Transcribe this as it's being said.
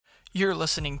You're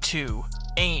listening to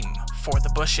Aim for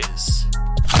the Bushes.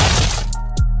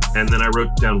 And then I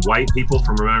wrote down white people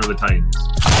from Remember the Titans.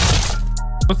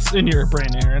 What's in your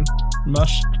brain, Aaron?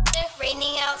 Mush? It's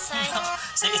raining outside. No,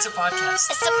 it's a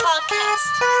podcast. It's a podcast.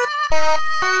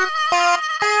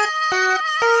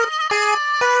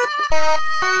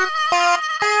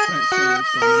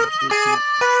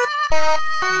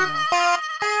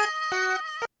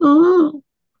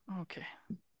 Okay.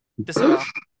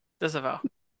 Disavow.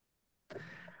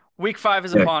 Week 5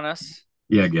 is upon us.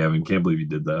 Yeah, Gavin, can't believe you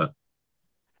did that.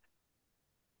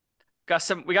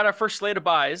 We got our first slate of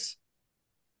buys.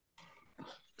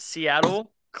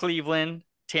 Seattle, Cleveland,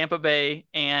 Tampa Bay,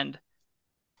 and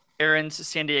Aaron's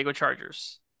San Diego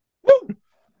Chargers. Woo!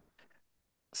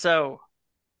 So,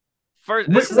 Real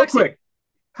quick,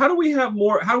 how do we have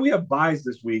buys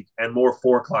this week and more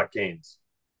 4:00 games?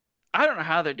 I don't know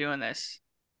how they're doing this.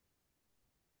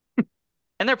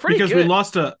 And they're pretty because good.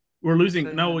 we're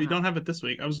losing. No, we don't have it this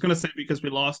week. I was going to say because we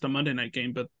lost a Monday night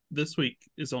game, but this week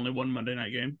is only one Monday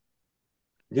night game.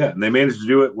 Yeah, and they managed to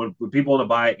do it with people in a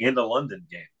bye and a London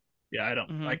game. Yeah,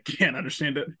 I can't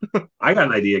understand it. I got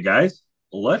an idea, guys.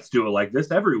 Let's do it like this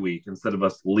every week instead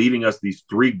of leaving us these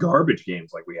 3 garbage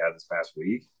games like we had this past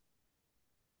week.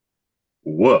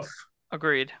 Woof.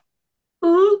 Agreed.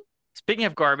 Mm-hmm. Speaking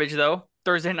of garbage, though,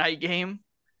 Thursday night game,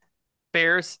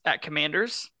 Bears at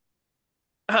Commanders.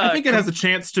 I think it has a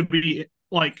chance to be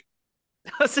like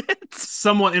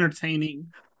somewhat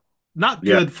entertaining. Not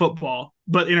good football,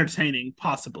 but entertaining,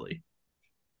 possibly.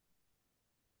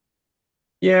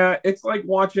 Yeah, it's like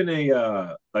watching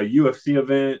a UFC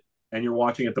event and you're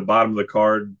watching at the bottom of the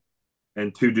card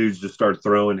and 2 dudes just start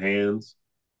throwing hands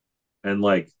and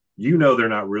they're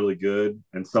not really good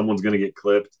and someone's going to get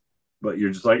clipped, but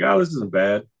you're just like, oh, this isn't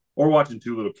bad. Or watching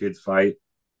 2 little kids fight.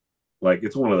 Like,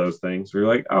 it's one of those things where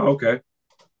you're like, oh, okay.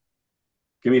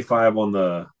 Give me 5 on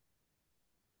the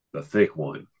thick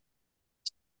one.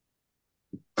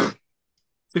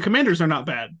 The Commanders are not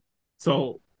bad.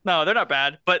 So no, they're not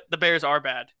bad, but the Bears are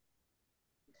bad.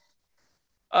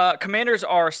 Commanders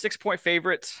are 6-point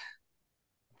favorites.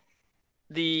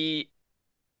 The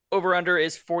over-under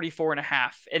is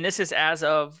 44.5. And this is as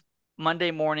of Monday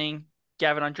morning,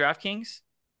 Gavin on DraftKings.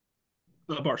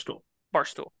 Barstool.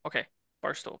 Okay.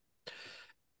 Barstool.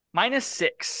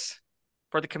 -6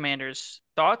 for the Commanders.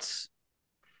 Thoughts?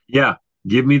 Yeah.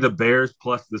 Give me the Bears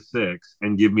plus the 6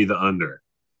 and give me the under.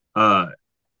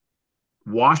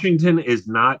 Washington is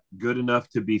not good enough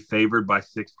to be favored by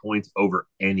 6 points over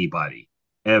anybody,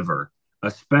 ever,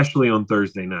 especially on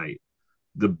Thursday night.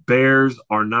 The Bears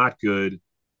are not good.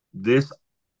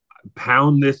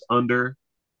 Pound this under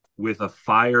with a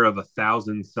fire of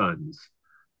 1,000 suns.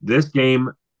 This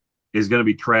game is going to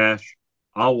be trash.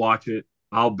 I'll watch it.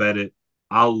 I'll bet it.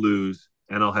 I'll lose.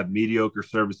 And I'll have mediocre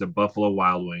service at Buffalo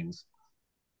Wild Wings.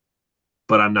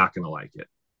 But I'm not going to like it.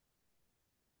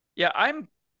 Yeah, I'm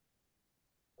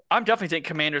definitely taking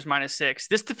Commanders -6.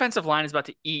 This defensive line is about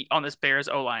to eat on this Bears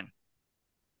O-line.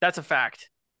 That's a fact.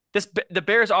 The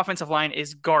Bears offensive line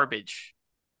is garbage.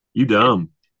 You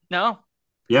dumb. No?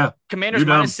 Yeah. Commanders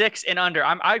 -6 and under.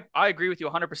 I agree with you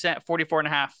 100%.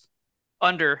 44.5.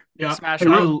 Under. Yeah. Smash. Hey,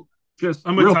 real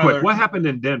quick. What happened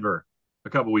in Denver a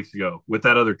couple weeks ago with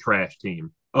that other trash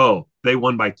team? Oh, they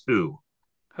won by 2.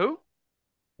 Who?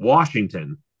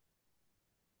 Washington.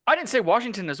 I didn't say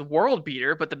Washington is a world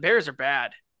beater, but the Bears are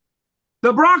bad.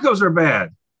 The Broncos are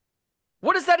bad.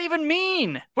 What does that even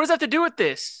mean? What does that have to do with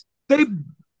this? Okay.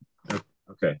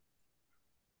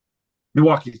 Let me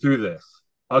walk you through this.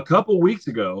 A couple weeks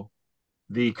ago,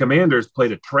 the Commanders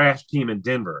played a trash team in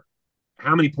Denver.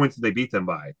 How many points did they beat them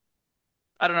by?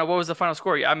 I don't know. What was the final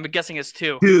score? I'm guessing it's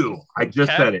 2. 2. I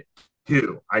just said it.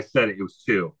 2. I said it. It was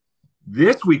 2.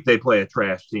 This week they play a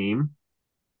trash team.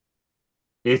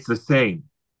 It's the same.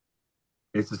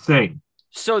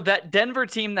 So that Denver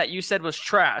team that you said was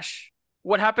trash,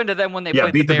 what happened to them when they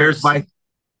played beat the Bears?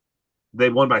 They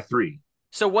won by 3.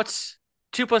 So what's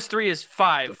 2 + 3 is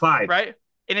 5. 5. Right?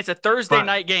 And it's a Thursday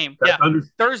night game.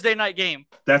 Thursday night game.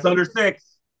 That's under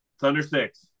 6. It's under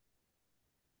 6.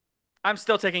 I'm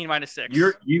still taking -6.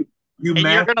 You're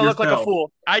going to look like a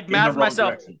fool. I'd math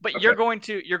myself, but okay. You're going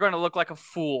to look like a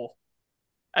fool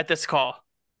at this call.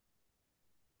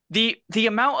 The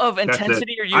amount of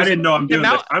intensity you're using. I didn't know I'm doing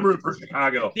this. I'm rooting for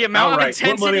Chicago. The amount of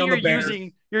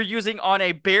intensity you're using on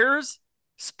a Bears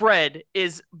spread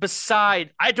is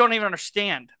beside. I don't even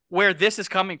understand where this is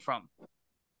coming from.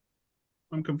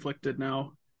 I'm conflicted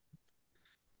now.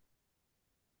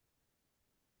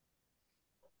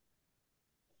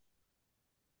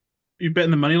 You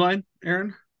betting the money line,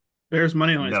 Aaron? Bears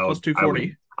money line is plus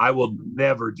 240. I will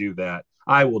never do that.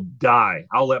 I will die.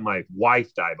 I'll let my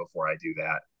wife die before I do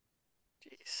that.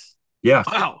 Jeez. Yeah.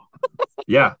 Wow.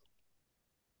 Yeah.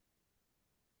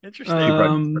 Interesting.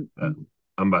 I'm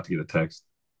about to get a text.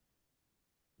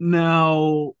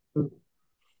 Now,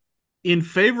 in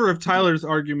favor of Tyler's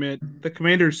argument, the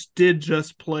Commanders did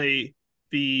just play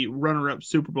the runner-up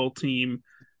Super Bowl team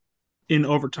in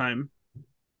overtime.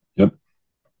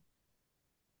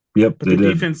 Yep, But they the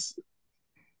did. defense,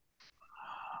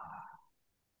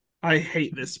 I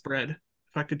hate this spread. If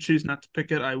I could choose not to pick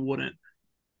it, I wouldn't.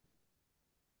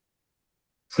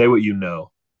 Say what you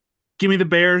know. Give me the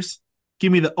Bears.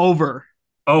 Give me the over.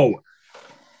 Oh,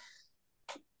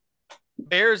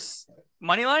 Bears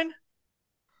money line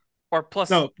or plus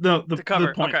No, the cover.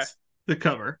 the points. Okay. The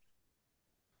cover.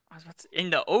 I was about to, in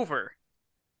the over.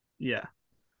 Yeah.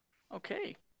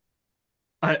 Okay.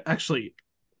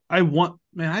 I want,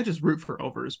 man, I just root for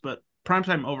overs, but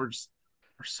primetime overs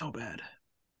are so bad.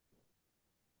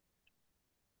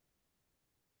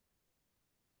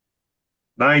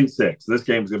 9-6. This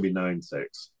game's gonna be 9-6.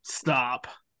 Stop.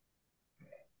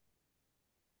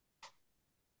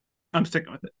 I'm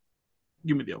sticking with it.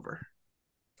 Give me the over.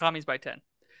 Commies by 10.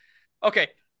 Okay.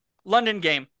 London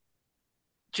game.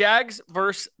 Jags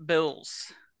versus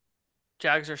Bills.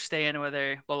 Jags are staying where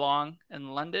they belong in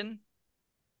London.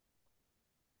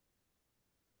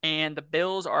 And the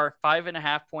Bills are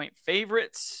 5.5-point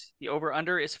favorites. The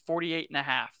over-under is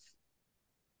 48.5.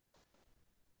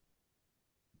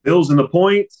 Bills in the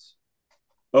points.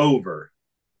 Over.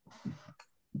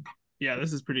 Yeah,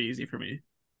 this is pretty easy for me.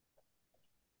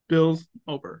 Bills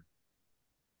over.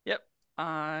 Yep.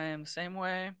 I'm the same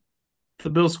way. The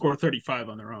Bills score 35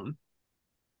 on their own.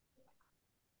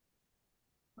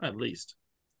 At least.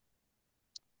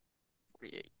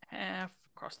 48.5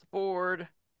 across the board.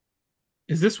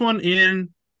 Is this one in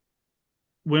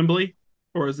Wembley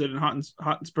or is it in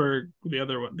Hottensburg, the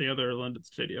other London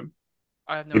stadium?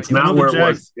 I have no It's idea. not where it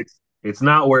was. It's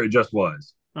not where it just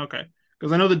was. Okay.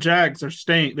 Because I know the Jags are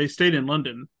staying. They stayed in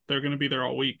London. They're going to be there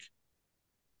all week.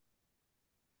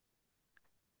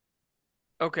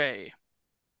 Okay.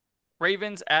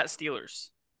 Ravens at Steelers.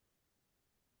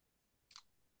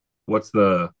 What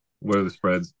are the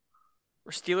spreads?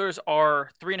 Where Steelers are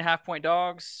 3.5-point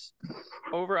dogs.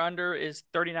 Over under is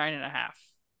 39.5.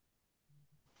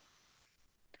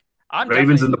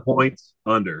 Ravens in the points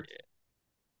under.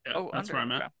 Yeah, Oh, that's under. where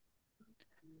I'm at. Okay.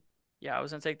 Yeah, I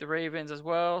was gonna take the Ravens as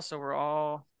well, so we're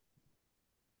all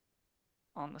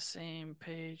on the same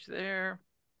page there.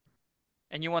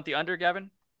 And you want the under,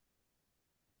 Gavin?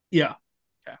 Yeah.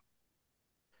 Okay.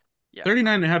 Yeah.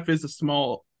 39.5 is a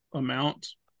small amount.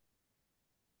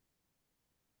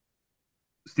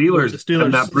 Steelers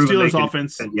have not proven Steelers they can,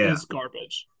 offense yeah. is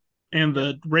garbage. And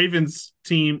the Ravens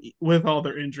team, with all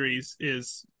their injuries,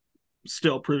 is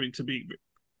still proving to be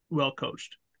well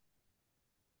coached.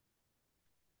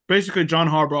 Basically, John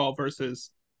Harbaugh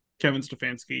versus Kevin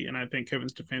Stefanski, and I think Kevin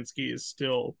Stefanski is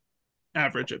still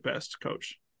average at best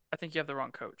coach. I think you have the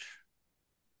wrong coach.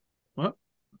 What?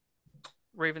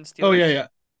 Ravens Steelers. Oh yeah.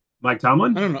 Mike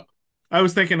Tomlin? I don't know. I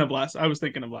was thinking of last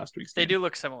week's game. They do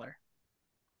look similar.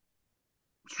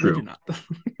 It's true. They do not.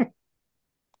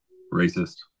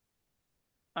 Racist.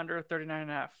 Under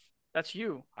 39.5. That's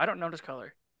you. I don't notice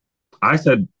color. I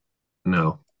said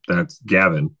no. That's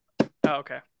Gavin. Oh,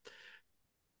 okay.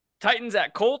 Titans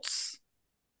at Colts.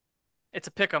 It's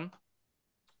a pick 'em.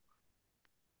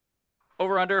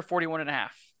 Over under 41.5.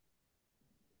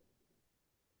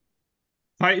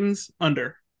 Titans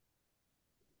under.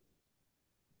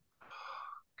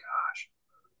 Gosh.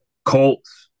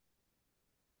 Colts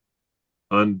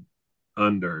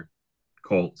under.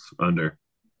 Colts under.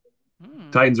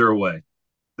 Titans are away.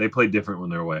 They play different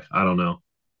when they're away. I don't know.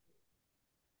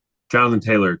 Jonathan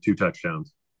Taylor, 2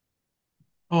 touchdowns.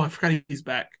 Oh, I forgot he's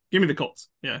back. Give me the Colts.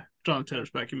 Yeah, Jonathan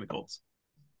Taylor's back. Give me the Colts.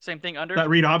 Same thing under. That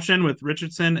read option with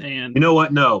Richardson and you know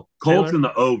what? No, Colts Taylor? in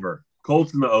the over.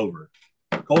 Colts in the over.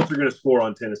 Colts are going to score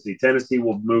on Tennessee. Tennessee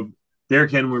will move.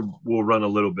 Derrick Henry will run a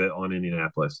little bit on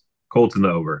Indianapolis. Colts in the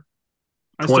over.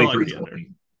 I still like the under.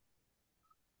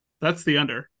 That's the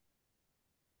under.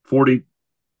 40.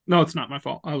 No, it's not my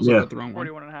fault. I was looking at the wrong one.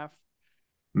 41.5.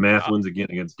 Math wins again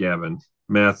against Gavin.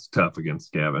 Math's tough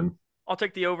against Gavin. I'll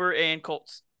take the over and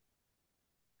Colts.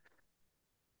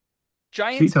 See,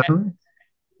 Giants.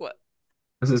 what?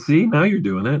 I said, see, now you're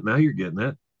doing it. Now you're getting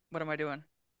it. What am I doing?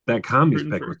 That commies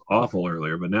pick was awful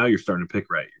earlier, but now you're starting to pick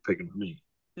right. You're picking for me.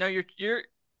 No, you're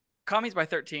commies by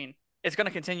 13. It's going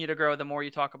to continue to grow the more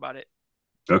you talk about it.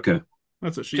 Okay.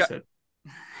 That's what she said.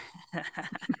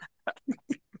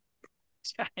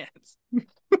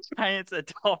 Giants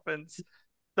at Dolphins.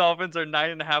 Dolphins are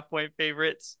 9.5-point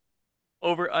favorites.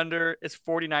 Over under is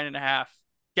 49.5.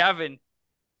 Gavin,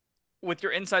 with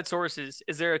your inside sources,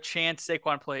 is there a chance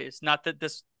Saquon plays? Not that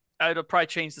this, it'll probably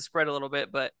change the spread a little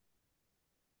bit, but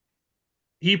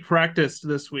he practiced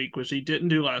this week, which he didn't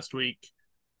do last week.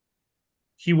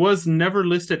 He was never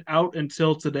listed out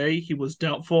until today. He was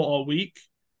doubtful all week.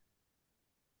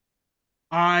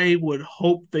 I would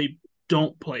hope they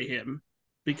don't play him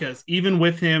because even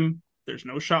with him, there's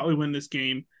no shot we win this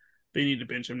game. They need to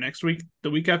bench him next week,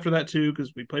 the week after that too,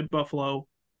 because we played Buffalo.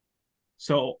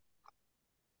 So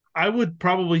I would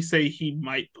probably say he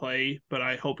might play, but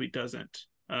I hope he doesn't.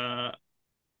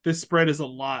 This spread is a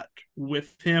lot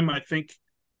with him. I think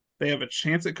they have a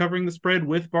chance at covering the spread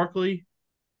with Barkley.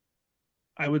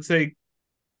 I would say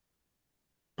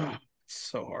it's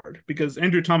so hard because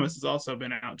Andrew Thomas has also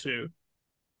been out too.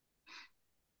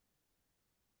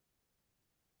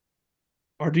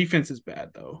 Our defense is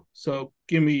bad though. So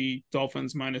give me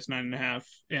Dolphins minus 9.5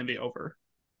 and the over.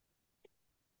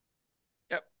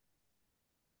 yep.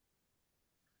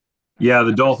 Yeah,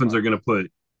 the Dolphins are going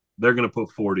to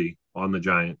put 40 on the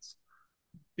Giants.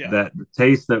 Yeah.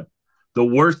 The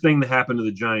worst thing that happened to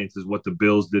the Giants is what the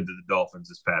Bills did to the Dolphins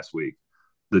this past week.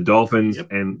 The Dolphins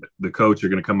and the coach are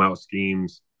going to come out with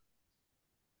schemes.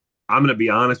 I'm going to be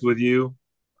honest with you.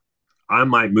 I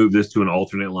might move this to an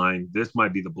alternate line. This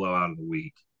might be the blowout of the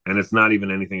week. And it's not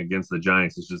even anything against the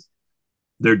Giants. It's just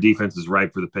their defense is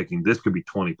ripe for the picking. This could be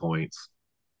 20 points.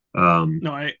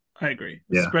 No, I agree.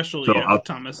 Yeah. Especially if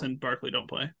Thomas and Barkley don't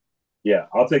play. Yeah,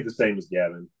 I'll take the same as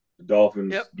Gavin. The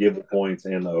Dolphins give the points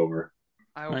and the over.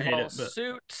 I will follow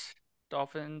suit.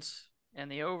 Dolphins and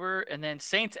the over. And then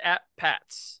Saints at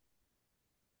Pats.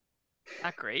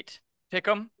 Not great. Pick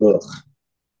them.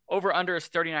 Over under is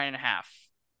 39.5.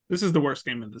 This is the worst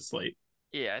game of the slate.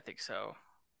 Yeah, I think so.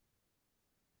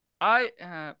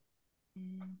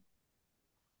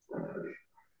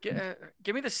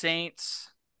 Give me the Saints.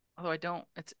 Although I don't.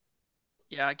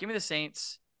 Give me the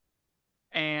Saints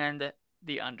and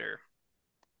the under.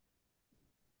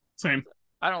 Same.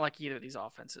 I don't like either of these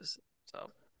offenses.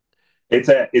 So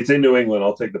it's in New England.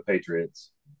 I'll take the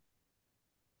Patriots.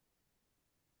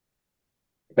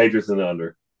 Patriots in the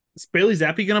under. Is Bailey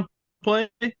Zappi gonna play?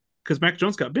 Because Mac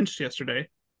Jones got benched yesterday.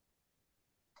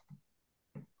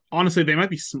 Honestly, they might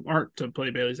be smart to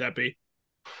play Bailey Zappi.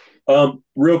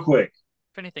 Real quick.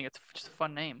 If anything, it's just a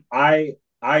fun name. I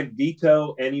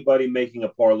veto anybody making a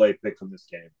parlay pick from this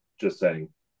game. Just saying.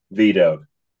 Vetoed.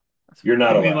 You're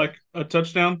not allowed. Like a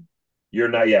touchdown? You're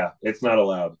not, yeah. It's not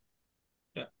allowed.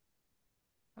 Yeah.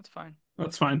 That's fine.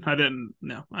 That's fine. I don't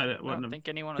think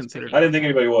anyone was considered. I didn't think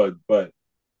anybody would, but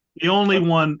the only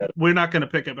one, we're not going to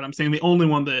pick it, but I'm saying the only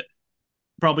one that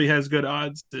probably has good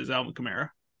odds is Alvin Kamara.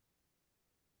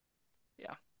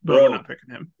 Yeah. But we're not picking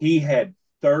him. He had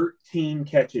 13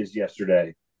 catches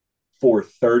yesterday for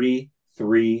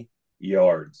 33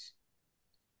 yards.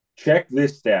 Check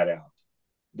this stat out.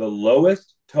 The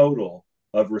lowest total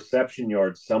of reception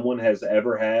yards someone has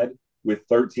ever had with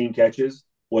 13 catches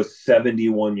was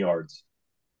 71 yards.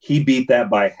 He beat that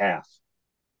by half.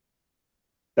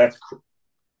 That's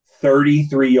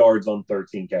 33 yards on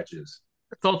 13 catches.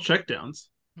 It's all checkdowns.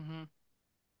 Mm-hmm.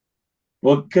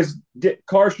 Well, because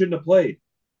Carr shouldn't have played.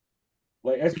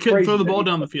 Like, that's he couldn't throw the ball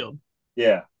down the field.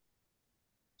 Yeah.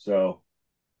 So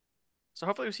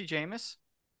hopefully we see Jameis.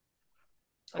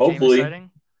 Hopefully.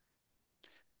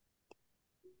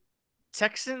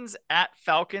 Texans at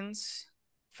Falcons.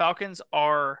 Falcons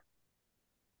are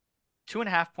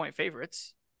 2.5 point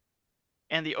favorites,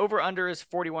 and the over under is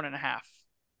 41.5.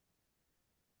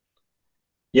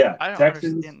 Yeah, I don't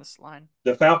Texans, understand this line.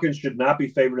 The Falcons should not be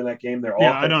favored in that game. Their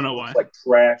offense I don't know why. Like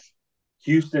trash.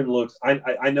 Houston looks.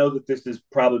 I know that this is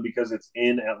probably because it's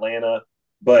in Atlanta,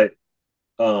 but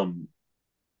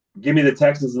give me the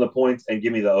Texans and the points, and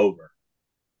give me the over.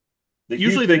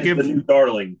 Usually they give the new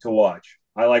darling to watch.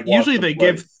 I like. Usually they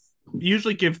give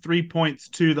 3 points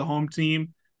to the home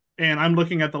team, and I'm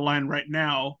looking at the line right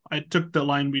now. I took the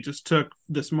line we just took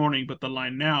this morning, but the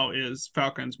line now is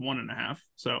Falcons 1.5.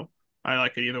 So I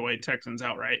like it either way. Texans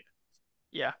outright.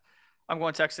 Yeah, I'm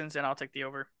going Texans, and I'll take the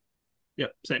over.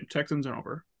 Yep, same. Texans and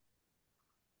over.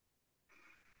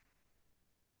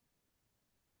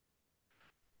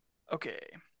 Okay.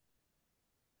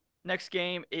 Next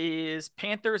game is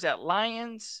Panthers at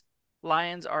Lions.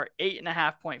 Lions are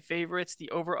 8.5 point favorites.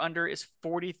 The over under is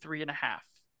 43.5.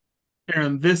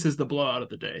 Aaron, this is the blowout of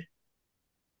the day.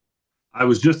 I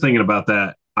was just thinking about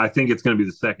that. I think it's going to be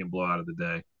the second blowout of the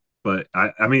day. But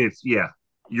I mean,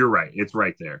 you're right. It's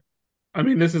right there. I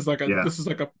mean, this is like a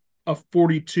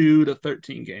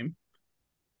 42-13 game.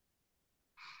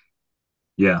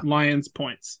 Yeah. Lions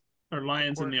points or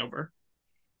Lions in the over.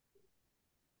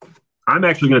 I'm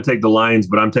actually going to take the Lions,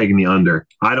 but I'm taking the under.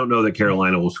 I don't know that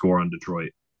Carolina will score on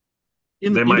Detroit. They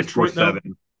In might score Detroit though,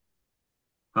 7.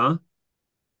 Huh?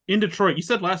 in Detroit, you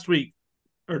said last week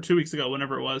or 2 weeks ago,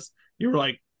 whenever it was, you were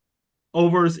like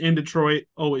overs in Detroit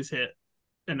always hit,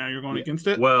 and now you're going Yeah. against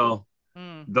it. Well,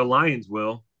 Hmm. the Lions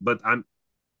will, but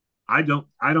I don't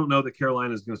know that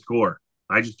Carolina is going to score.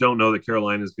 I just don't know that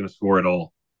Carolina is going to score at all.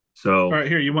 All So, right,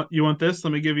 here you want this?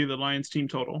 Let me give you the Lions team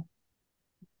total.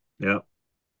 yeah.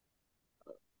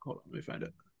 Hold on, let me find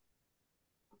it.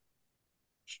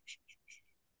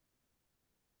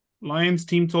 Lions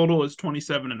team total is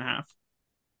 27.5.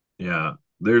 Yeah.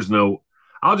 There's no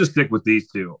I'll just stick with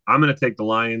these two. I'm going to take the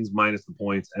Lions minus the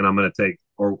points and I'm going to take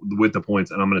or with the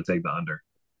points and I'm going to take the under.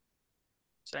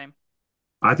 Same.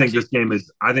 I think Actually, this game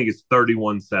is I think it's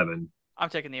 31-7. I'm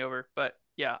taking the over, but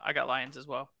yeah, I got Lions as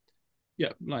well. Yeah,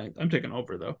 Lions. I'm taking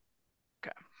over though.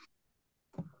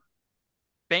 Okay.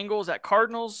 Bengals at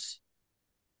Cardinals.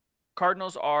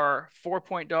 Cardinals are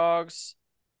 4-point dogs.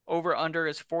 Over under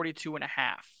is 42.5.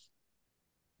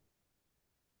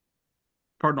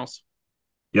 Cardinals.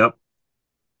 Yep.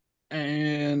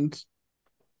 And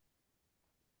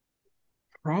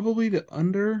probably the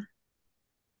under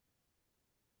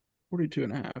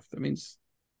 42.5. That means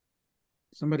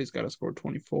somebody's got to score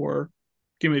 24.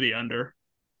 Give me the under.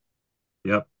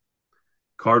 Yep.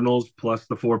 Cardinals plus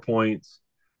the 4 points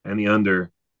and the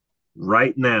under.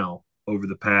 Right now, over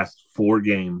the past 4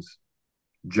 games,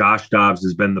 Josh Dobbs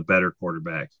has been the better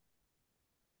quarterback.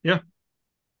 Yeah.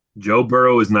 Joe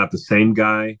Burrow is not the same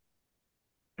guy.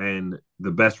 And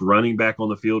the best running back on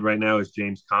the field right now is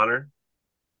James Conner.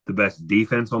 The best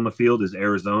defense on the field is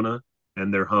Arizona,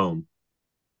 and they're home.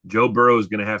 Joe Burrow is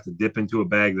going to have to dip into a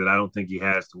bag that I don't think he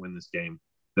has to win this game.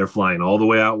 They're flying all the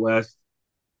way out west.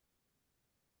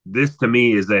 This to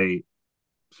me is a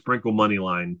sprinkle money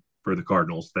line for the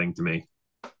Cardinals thing to me.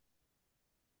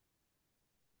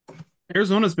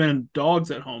 Arizona's been dogs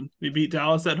at home. They beat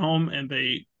Dallas at home, and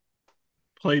they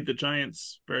played the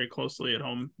Giants very closely at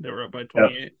home. They were up by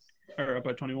 28 or up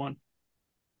by 21.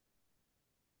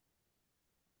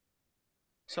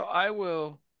 So I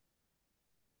will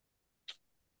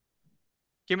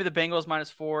give me the Bengals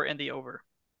 -4 and the over.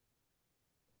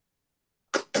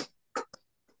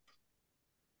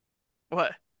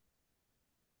 What?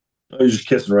 Oh, you're just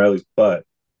kissing Riley's butt.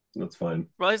 That's fine.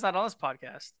 Riley's not on this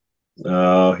podcast.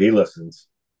 Oh, he listens.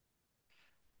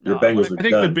 No, Your I want Bengals to. are I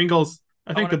think the done. Bengals.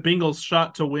 I I think want the to. Bengals'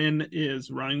 shot to win is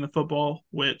running the football,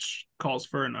 which calls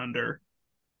for an under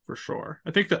for sure.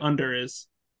 I think the under is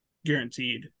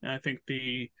guaranteed, and I think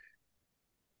the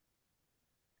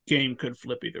game could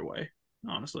flip either way,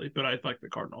 honestly. But I like the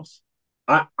Cardinals.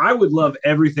 I would love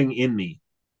everything in me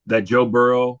that Joe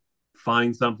Burrow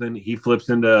finds something, he flips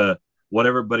into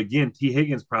whatever. But again, T.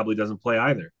 Higgins probably doesn't play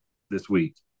either this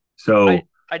week. I So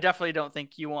I definitely don't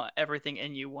think you want everything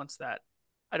in you once that.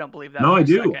 I don't believe that no, for I a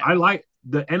do. second. I like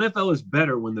the NFL is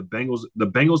better when the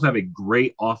Bengals have a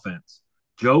great offense.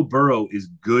 Joe Burrow is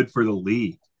good for the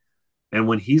league. And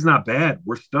when he's not bad,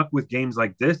 we're stuck with games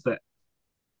like this that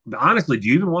honestly, do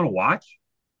you even want to watch?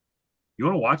 You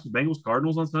want to watch the Bengals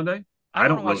Cardinals on Sunday? I I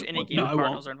don't want don't to watch really any want game No, to. the I won't.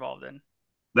 Cardinals are involved in.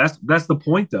 That's the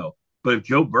point though. But if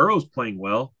Joe Burrow's playing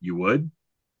well, you would.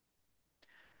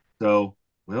 So,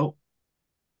 well,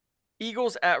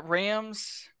 Eagles at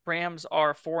Rams. Rams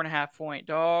are 4.5-point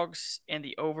dogs, and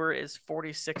the over is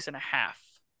 46.5.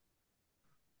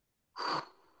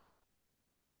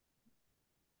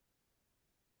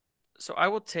 So I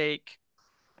will take.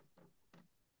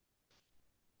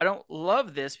 I don't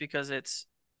love this because it's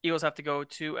Eagles have to go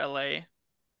to LA.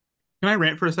 Can I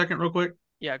rant for a second, real quick?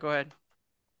 Yeah, go ahead.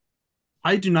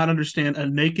 I do not understand a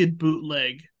naked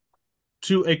bootleg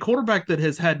to a quarterback that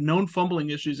has had known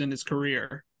fumbling issues in his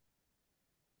career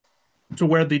to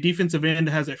where the defensive end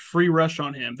has a free rush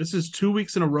on him. This is 2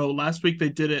 weeks in a row. Last week they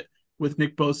did it with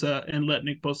Nick Bosa and let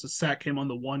Nick Bosa sack him on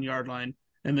the 1 yard line,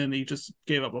 and then he just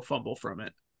gave up a fumble from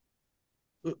it.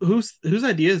 Whose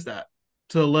idea is that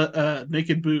to let a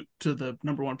naked boot to the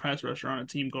number one pass rusher on a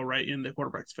team go right in the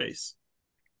quarterback's face?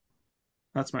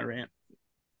 That's my rant.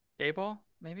 Dayball,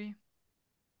 maybe?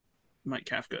 Mike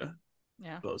Kafka,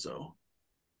 Yeah. bozo.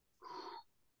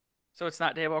 So it's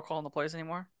not Dayball calling the plays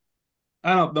anymore?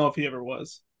 I don't know if he ever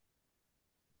was.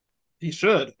 He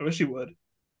should. I wish he would.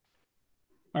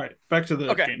 All right, back to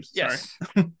the Okay. games. Sorry. Yes.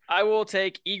 I will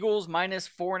take Eagles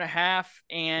 -4.5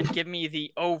 and give me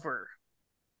the over.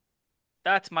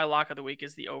 That's my lock of the week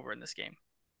is the over in this game.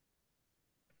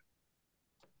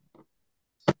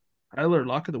 Tyler,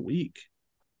 lock of the week.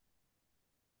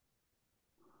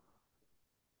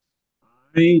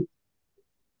 I,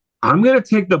 I'm going to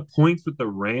take the points with the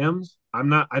Rams,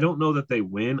 I don't know that they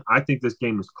win. I think this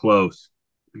game is close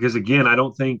because again,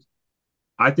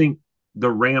 I think the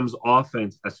Rams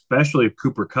offense, especially if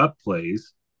Cooper Kupp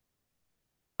plays,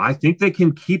 I think they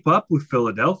can keep up with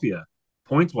Philadelphia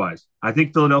points wise. I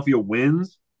think Philadelphia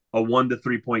wins a 1 to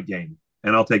 3 point game,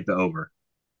 and I'll take the over.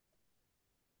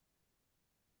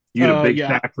 You get a big Yeah,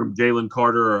 sack from Jalen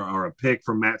Carter or a pick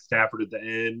from Matt Stafford at the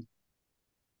end.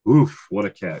 Oof, what a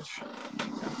catch.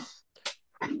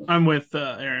 I'm with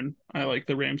Aaron. I like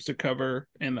the Rams to cover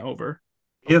and the over.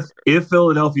 If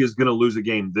Philadelphia is going to lose a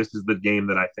game, this is the game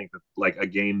that I think that like a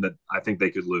game that I think they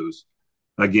could lose.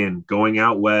 Again, going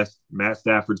out west, Matt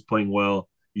Stafford's playing well.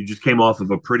 You just came off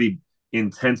of a pretty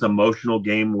intense emotional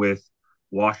game with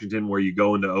Washington where you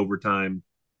go into overtime.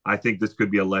 I think this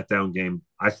could be a letdown game.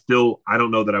 I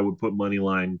don't know that I would put money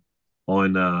line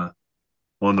on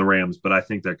the Rams, but I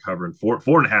think they're covering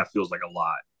 4.5 feels like a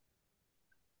lot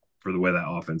for the way that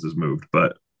offense has moved.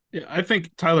 But yeah, I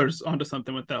think Tyler's onto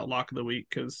something with that lock of the week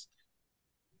because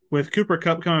with Cooper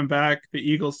Kupp coming back, the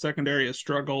Eagles secondary has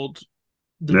struggled.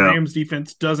 The yeah, Rams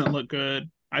defense doesn't look good.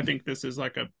 I think this is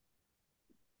like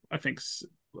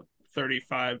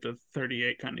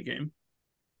 35-38 kind of game.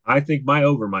 I think my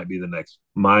over might be the next.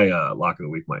 My lock of the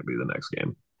week might be the next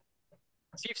game.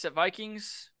 Chiefs at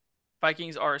Vikings.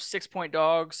 Vikings are 6-point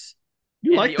dogs.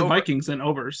 You And like the over- Vikings and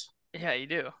overs. Yeah, you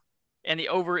do. And the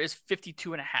over is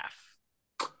 52.5.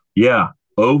 Yeah,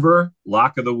 over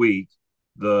lock of the week.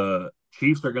 The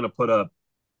Chiefs are going to put up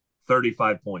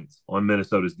 35 points on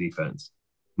Minnesota's defense.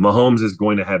 Mahomes is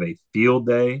going to have a field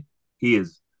day. He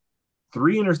is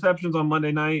 3 interceptions on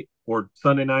Monday night or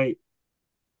Sunday night.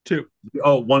 2.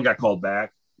 Oh, one got called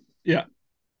back. Yeah.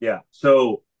 Yeah.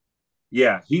 So,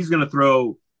 yeah, he's going to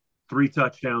throw 3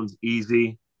 touchdowns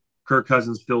easy. Kirk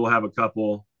Cousins still will have a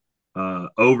couple.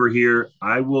 Over here,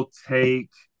 I will take.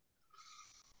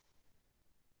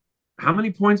 How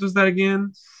many points was that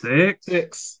again? 6?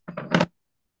 6.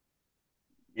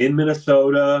 In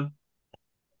Minnesota.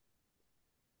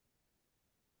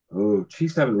 Oh,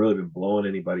 Chiefs haven't really been blowing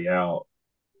anybody out.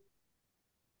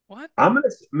 What?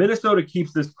 Minnesota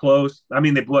keeps this close. I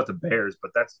mean, they blew out the Bears,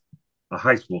 but that's a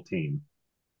high school team.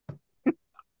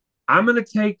 I'm gonna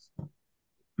take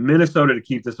Minnesota to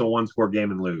keep this a 1-score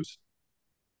game and lose.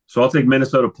 So I'll take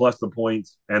Minnesota plus the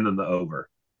points and then the over.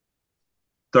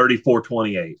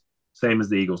 34-28, same as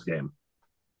the Eagles game.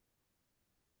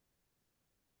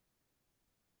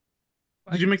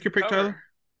 Did you make your pick, Cover. Tyler?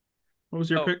 What was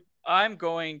your pick? I'm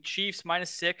going Chiefs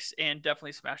 -6 and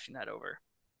definitely smashing that over.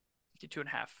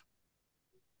 52.5.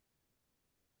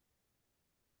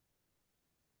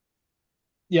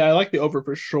 Yeah, I like the over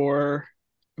for sure.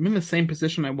 I'm in the same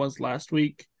position I was last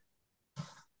week.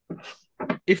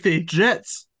 If the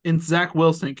Jets and Zach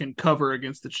Wilson can cover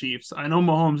against the Chiefs, I know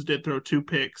Mahomes did throw 2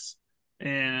 picks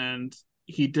and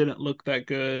he didn't look that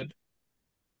good.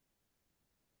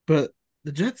 But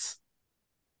the Jets,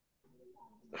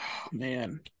 oh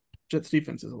man, Jets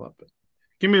defense is a lot better.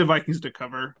 Give me the Vikings to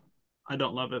cover. I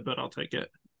don't love it, but I'll take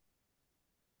it.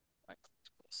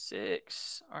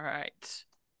 6. All right.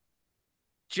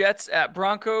 Jets at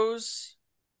Broncos.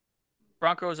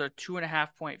 Broncos are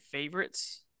 2.5-point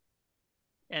favorites.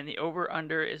 And the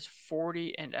over-under is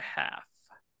 40.5.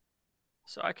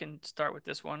 So I can start with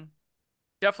this one.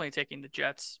 Definitely taking the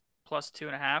Jets plus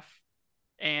 2.5.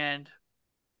 And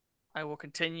I will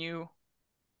continue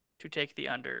to take the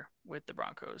under with the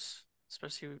Broncos.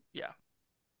 Especially, yeah.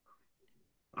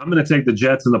 I'm going to take the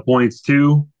Jets and the points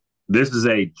too. This is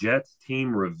a Jets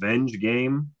team revenge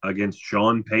game against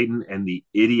Sean Payton and the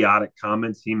idiotic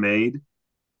comments he made.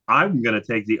 I'm going to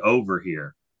take the over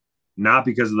here, not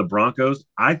because of the Broncos.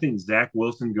 I think Zach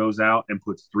Wilson goes out and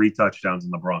puts 3 touchdowns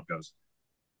in the Broncos.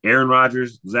 Aaron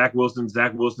Rodgers, Zach Wilson.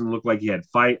 Zach Wilson looked like he had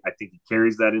fight. I think he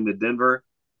carries that into Denver.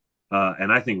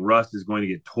 And I think Russ is going to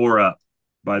get tore up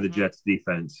by the Jets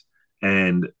defense.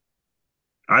 And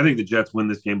I think the Jets win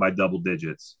this game by double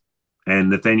digits.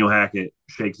 And Nathaniel Hackett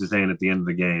shakes his hand at the end of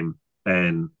the game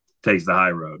and takes the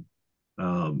high road.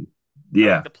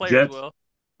 Yeah, The players Jets, will.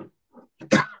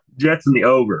 Jets in the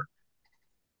over.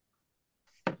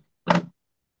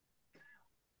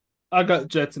 I got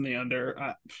Jets in the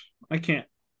under. I can't.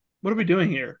 What are we doing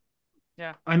here?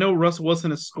 Yeah. I know Russell Wilson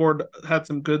has had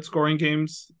some good scoring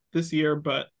games this year,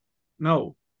 but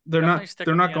no, they're Definitely not. stick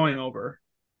They're with not the going under. over.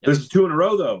 This is 2 in a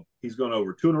row, though. He's going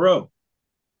over 2 in a row.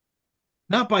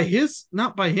 Not by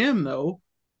him though.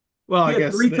 Well, I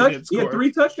guess he had score.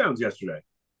 3 touchdowns yesterday.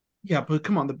 Yeah, but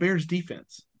come on, the Bears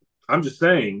defense. I'm just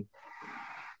saying.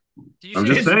 Did you I'm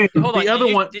say just saying. Hold on. The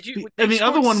other one- Did you? the- They and the scored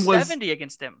other one was- 70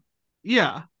 against him.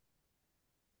 Yeah,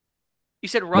 You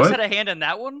said Russ What? had a hand in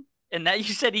that one? And that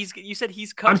you said he's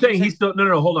I'm covered. saying he's still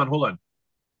no. Hold on.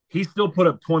 He still put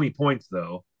up 20 points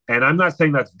though, and I'm not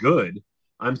saying that's good.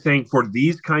 I'm saying for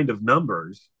these kind of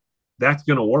numbers, that's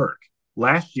going to work.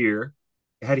 Last year,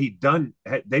 they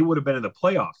would have been in the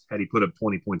playoffs had he put up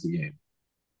 20 points a game.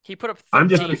 He put up I'm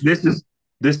just 13.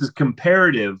 this is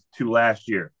comparative to last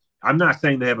year. I'm not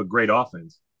saying they have a great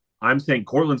offense. I'm saying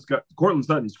Cortland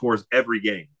Sutton scores every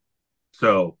game.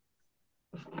 So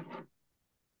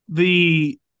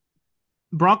The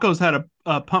Broncos had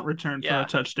a punt return for Yeah. a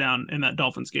touchdown in that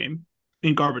Dolphins game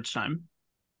in garbage time.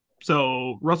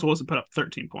 So Russell Wilson put up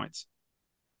 13 points.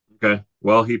 okay,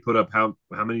 well he put up how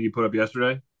many did he put up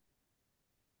yesterday?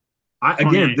 Again,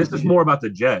 28. this is more about the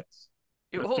Jets.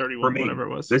 Or Hold- 31, me. whatever it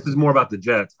was. This is more about the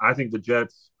Jets. I think the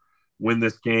Jets win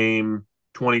this game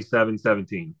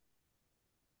 27-17.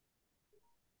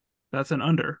 That's an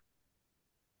under.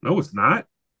 No, it's not.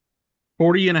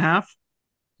 40 and a half.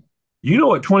 You know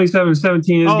what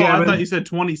 27-17 is, Oh, Gavin? I thought you said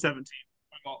 2017.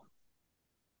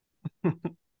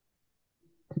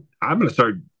 I'm going to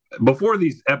start, before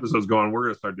these episodes go on, we're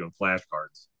going to start doing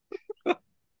flashcards.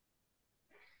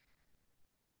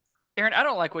 Aaron, I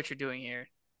don't like what you're doing here.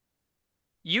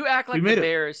 You act like the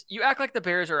Bears. You act like the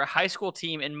Bears are a high school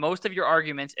team in most of your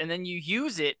arguments, and then you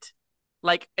use it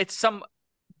like it's some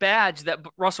badge that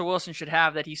Russell Wilson should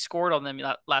have that he scored on them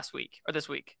last week or this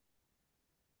week.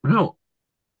 No,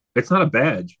 it's not a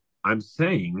badge. I'm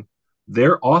saying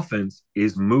their offense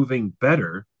is moving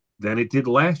better than it did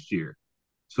last year.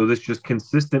 So this just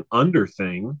consistent under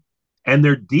thing. And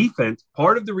their defense,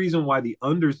 part of the reason why the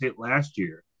unders hit last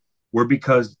year were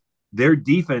because their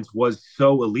defense was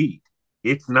so elite.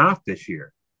 It's not this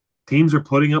year. Teams are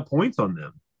putting up points on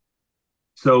them.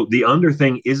 So the under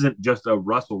thing isn't just a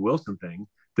Russell Wilson thing.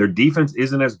 Their defense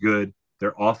isn't as good.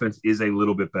 Their offense is a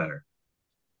little bit better.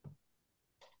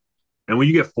 And when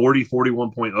you get 40,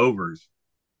 41 point overs,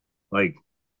 like,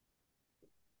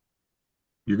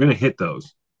 you're going to hit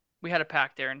those. We had a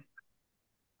pact, Aaron.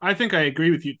 I think I agree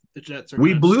with you. The Jets are.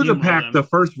 We blew the pack the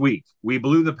first week.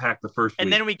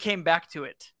 And then we came back to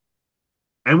it.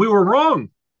 And we were wrong.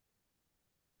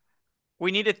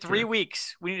 We needed 3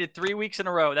 weeks. We needed 3 weeks in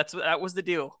a row. That was the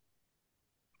deal.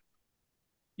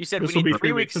 You said this we will need be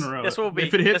 3 weeks in a row. This will be.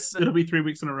 If it hits, it'll be 3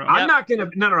 weeks in a row. I'm not gonna.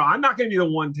 No. I'm not gonna be the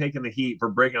one taking the heat for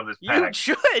breaking on this pack. You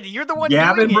should. You're the one.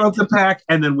 Gavin doing broke it. the pack,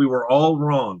 and then we were all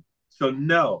wrong. So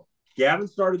no, Gavin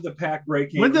started the pack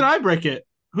breaking. When did I break it?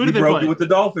 Who did they broke play? it with the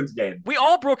Dolphins game. We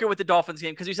all broke it with the Dolphins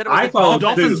game because you said it was the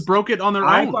Dolphins broke it on their own.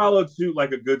 I followed suit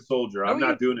like a good soldier. I'm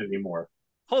not doing it anymore.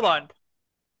 Hold on.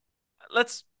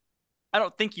 I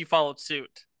don't think you followed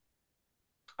suit.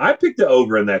 I picked the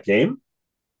over in that game.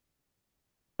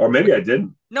 Or maybe I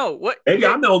didn't. No, what? Maybe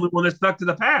I'm the only one that stuck to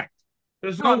the pack.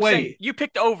 There's no way. You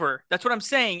picked over. That's what I'm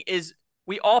saying is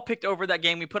we all picked over that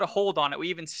game. We put a hold on it. We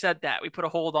even said that. We put a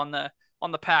hold on the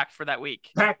pack for that week.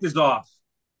 Pact is off.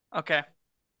 Okay.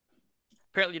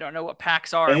 Apparently you don't know what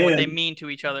packs are and what they mean to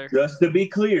each other. Just to be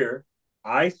clear,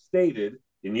 I stated,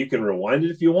 and you can rewind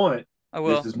it if you want, I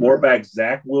will. This is more about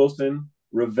Zach Wilson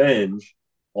revenge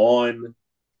on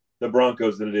the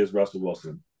Broncos than it is Russell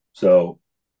Wilson. So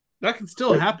that can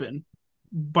still happen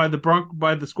by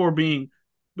the score being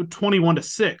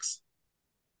 21-6.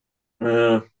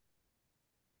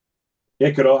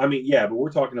 It could all. I mean, yeah, but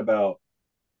we're talking about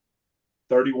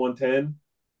 31-10,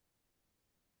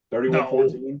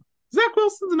 31-14. Zach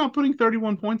Wilson's not putting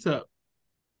 31 points up.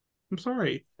 I'm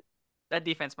sorry. That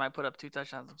defense might put up 2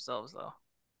 touchdowns themselves, though.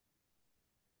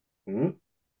 Mm-hmm.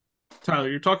 Tyler,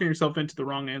 you're talking yourself into the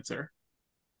wrong answer.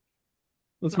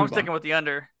 I'm sticking with the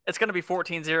under. It's going to be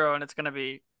 14-0, and it's going to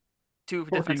be 2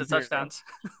 defensive touchdowns.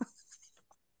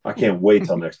 I can't wait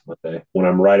till next Monday when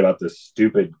I'm right about this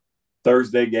stupid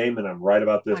Thursday game, and I'm right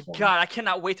about this one. God, I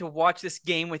cannot wait to watch this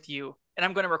game with you, and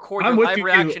I'm going to record your live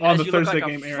reaction as you look like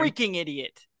a freaking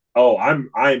idiot. Oh, I'm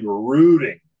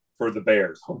rooting for the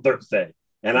Bears on Thursday,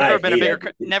 and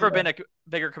never been a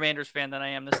bigger Commanders fan than I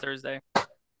am this Thursday.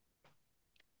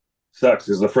 Sucks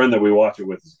because the friend that we watch it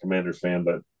with is a Commanders fan,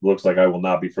 but looks like I will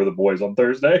not be for the boys on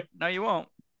Thursday. No, you won't.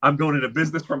 I'm going into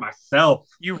business for myself.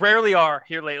 You rarely are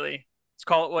here lately. Let's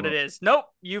call it what it is. Nope,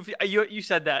 you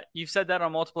said that. You've said that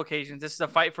on multiple occasions. This is a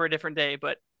fight for a different day,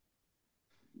 but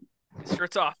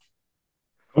shirts off.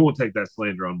 I won't take that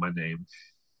slander on my name.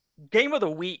 Game of the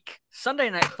week, Sunday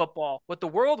Night Football. What the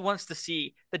world wants to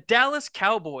see: the Dallas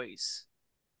Cowboys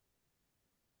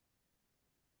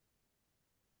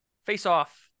face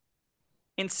off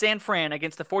in San Fran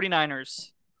against the 49ers.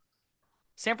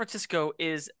 San Francisco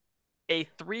is a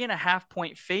 3.5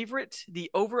 point favorite.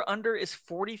 The over-under is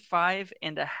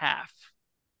 45.5.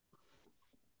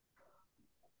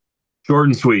 Short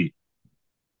and sweet.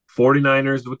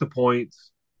 49ers with the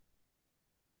points.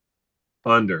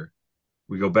 Under.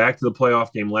 We go back to the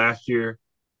playoff game last year.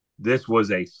 This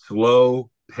was a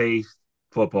slow-paced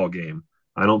football game.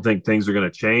 I don't think things are going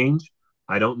to change.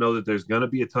 I don't know that there's going to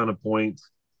be a ton of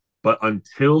points. But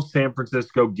until San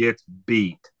Francisco gets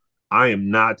beat, I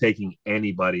am not taking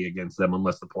anybody against them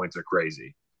unless the points are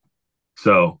crazy.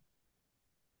 So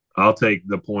I'll take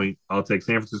the point. I'll take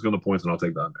San Francisco on the points, and I'll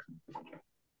take the under.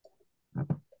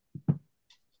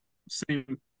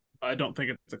 Same. I don't think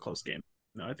it's a close game.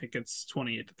 No, I think it's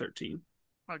 28-13.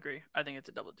 I agree. I think it's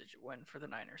a double-digit win for the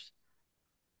Niners.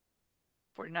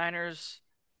 49ers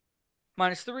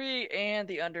 -3 and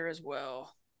the under as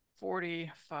well.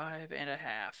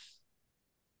 45.5.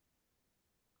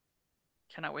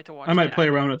 Cannot wait to watch. I might Dak play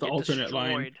around with the get alternate line.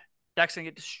 destroyed. Dak's gonna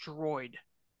get destroyed.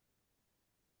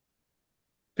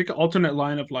 Pick an alternate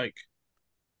line of like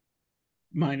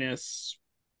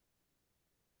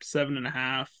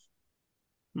 -7.5.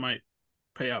 Might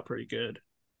pay out pretty good.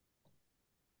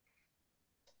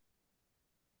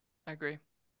 I agree.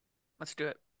 Let's do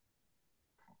it.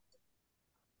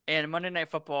 And Monday Night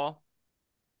Football,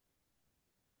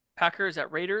 Packers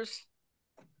at Raiders.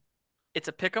 It's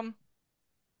a pick'em.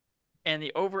 And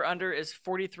the over-under is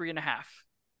 43.5.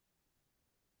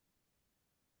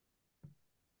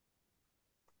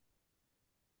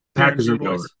 Packers in the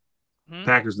boys. over.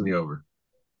 Packers in the over.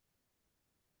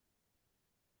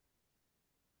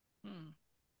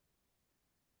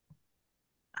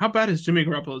 How bad is Jimmy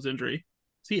Garoppolo's injury?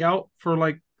 Is he out for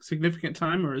like significant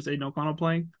time, or is Aiden O'Connell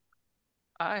playing?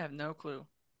 I have no clue.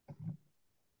 I'm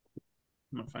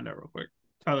gonna find out real quick.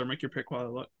 Tyler, make your pick while I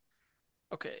look.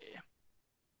 Okay.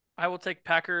 I will take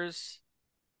Packers.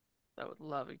 I would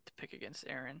love to pick against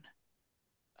Aaron.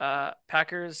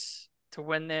 Packers to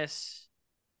win this.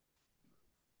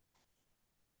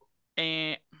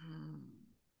 And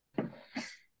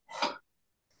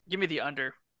give me the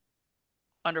under.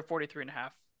 Under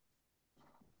 43.5.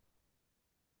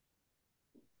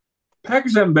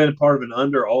 Packers haven't been a part of an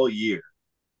under all year.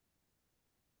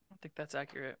 I don't think that's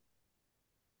accurate.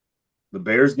 The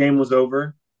Bears game was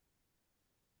over.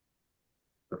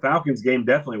 The Falcons game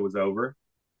definitely was over.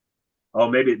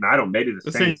 Oh, maybe I don't. Maybe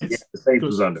the Saints. Yeah, the Saints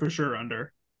was under for sure.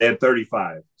 Under. They had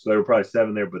 35, so they were probably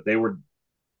 7 there, but they were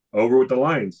over with the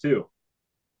Lions too.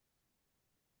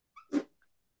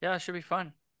 Yeah, it should be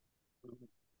fun.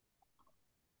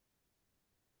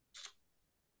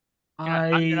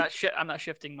 I'm not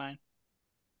shifting mine.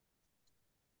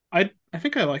 I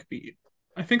think I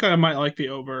might like the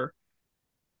over.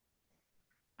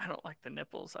 I don't like the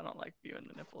nipples. I don't like viewing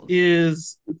the nipples.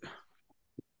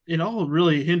 It all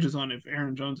really hinges on if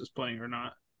Aaron Jones is playing or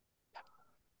not.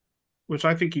 Which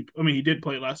I think he did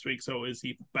play last week, so is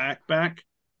he back?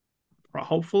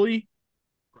 Hopefully.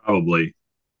 Probably.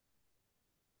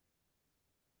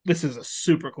 This is a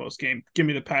super close game. Give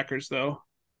me the Packers, though.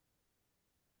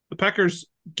 The Packers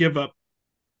give up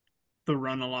the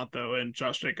run a lot, though, and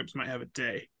Josh Jacobs might have a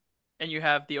day. And you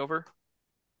have the over?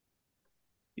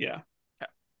 Yeah.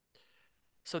 Okay.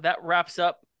 So that wraps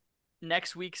up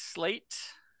next week's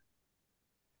slate.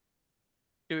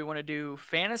 Do we want to do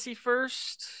fantasy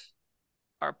first?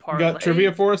 Our parlay? You got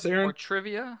trivia for us, Aaron? Or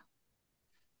trivia?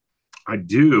 I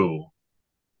do.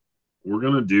 We're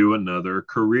going to do another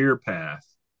career path.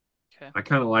 Okay. I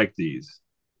kind of like these.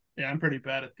 Yeah, I'm pretty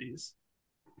bad at these.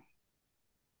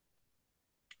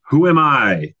 Who am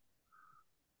I?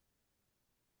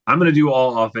 I'm going to do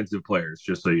all offensive players,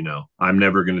 just so you know. I'm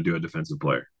never going to do a defensive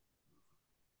player.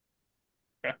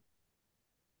 Okay.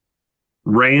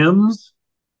 Rams,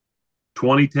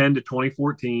 2010 to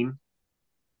 2014.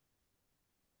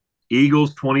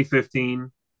 Eagles,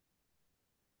 2015.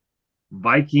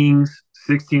 Vikings,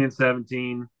 16 and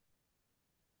 17.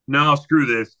 No, screw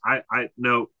this.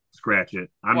 No, scratch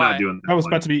it. I'm Why? not doing that. That was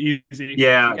one. about to be easy.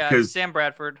 Yeah, because Sam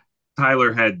Bradford.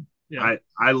 Tyler had Yeah.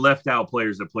 I left out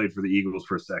players that played for the Eagles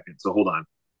for a second. So hold on.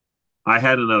 I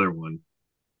had another one.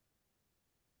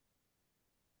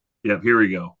 Yep, here we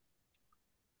go.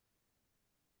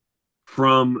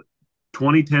 From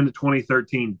 2010 to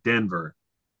 2013, Denver.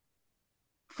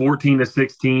 14 to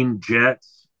 16,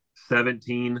 Jets.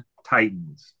 17,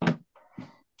 Titans.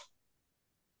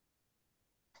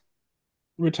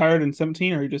 Retired in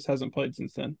 17, or he just hasn't played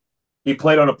since then? He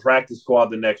played on a practice squad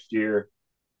the next year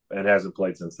and hasn't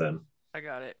played since then. I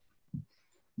got it.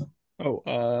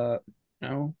 Oh,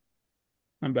 no.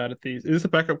 I'm bad at these. Is this a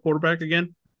backup quarterback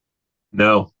again?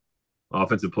 No.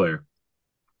 Offensive player.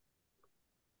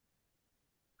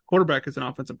 Quarterback is an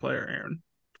offensive player, Aaron.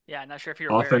 Yeah, not sure if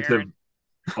you're aware, Aaron.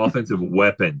 Offensive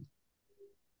weapon.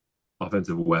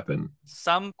 Offensive weapon.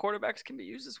 Some quarterbacks can be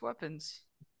used as weapons.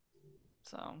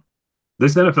 So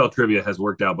This NFL trivia has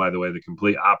worked out, by the way, the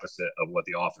complete opposite of what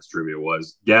the Office trivia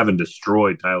was. Gavin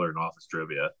destroyed Tyler in Office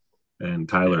trivia, and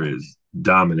Tyler is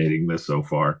dominating this so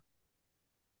far.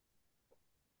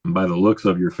 And by the looks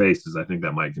of your faces, I think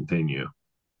that might continue.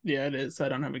 Yeah, it is. I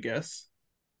don't have a guess.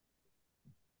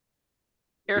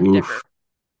 Eric Oof. Decker,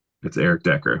 It's Eric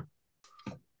Decker.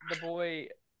 the boy,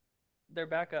 their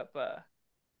backup,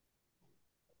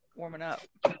 warming up.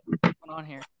 What's going on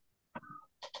here?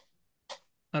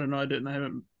 I don't know. I didn't.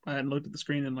 I hadn't looked at the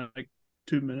screen in like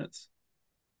 2 minutes.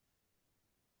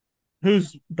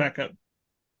 Who's back up?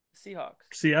 Seahawks.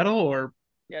 Seattle or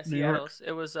Yeah, New York? Seattle's.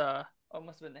 It was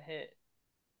almost been a hit.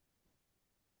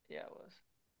 Yeah, it was.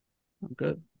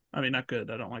 Good. I mean, not good.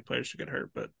 I don't like players to get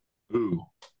hurt, but Ooh.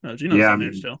 no, Gino's Yeah, I in there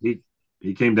mean, still.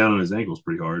 he came down on his ankles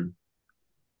pretty hard.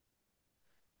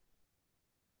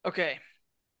 Okay.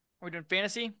 Are we doing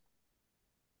fantasy?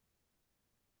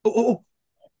 Oh,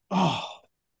 it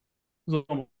was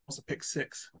almost a pick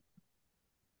six.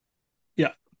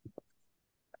 Yeah.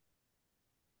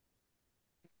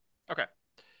 Okay.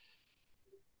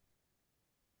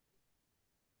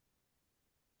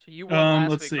 So you won last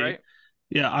Let's week, see. right?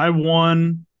 Yeah, I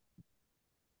won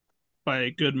by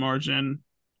a good margin,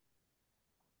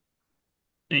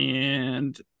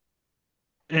 and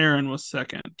Aaron was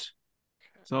second.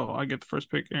 So I get the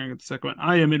first pick. Aaron gets the second one.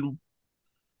 I am in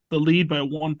the lead by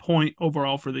 1 point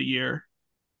overall for the year.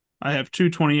 I have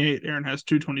 228. Aaron has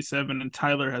 227, and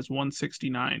Tyler has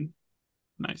 169.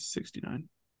 Nice, 69.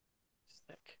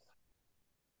 Sick.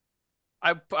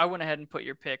 I went ahead and put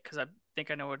your pick because I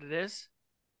think I know what it is.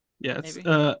 Yeah, Maybe.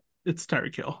 it's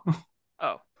Tyreek Hill.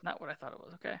 Oh, not what I thought it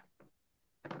was.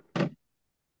 Okay.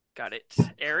 Got it.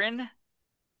 Aaron?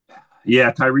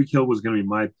 Yeah, Tyreek Hill was going to be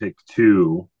my pick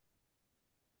too.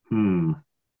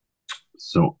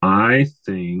 So I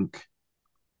think,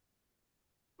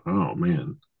 oh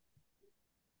man,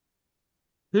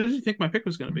 Who did you think my pick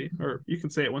was going to be? Or you can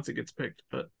say it once it gets picked,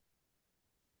 but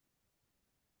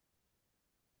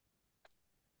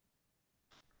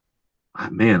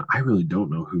man, I really don't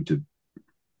know who to.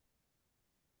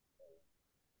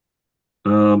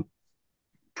 Um,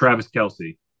 Travis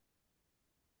Kelce.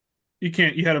 you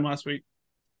can't. You had him last week.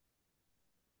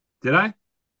 Did I?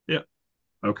 Yeah.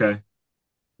 Okay.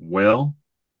 Well,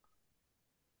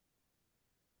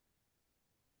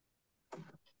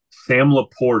 Sam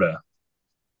Laporta.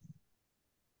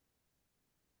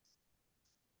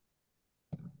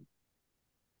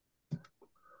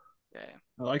 Okay.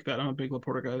 I like that. I'm a big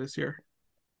Laporta guy this year.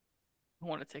 I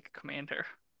want to take a commander.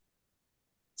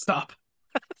 Stop.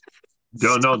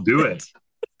 Don't do it.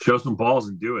 Show some balls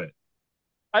and do it.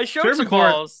 I showed Terry some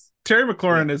McLaurin- balls. Terry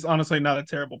McLaurin is honestly not a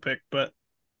terrible pick, but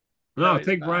No, No, he's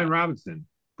take not. Brian Robinson.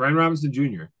 Brian Robinson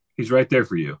Jr. He's right there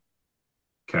for you.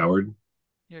 Coward.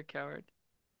 You're a coward.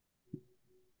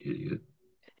 Idiot.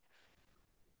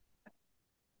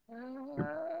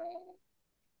 Your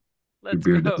Let's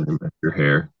beard go. doesn't even match your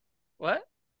hair. What?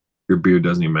 Your beard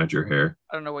doesn't even match your hair.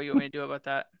 I don't know what you want me to do about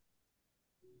that.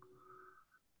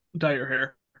 dye your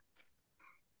hair.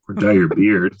 Or dye your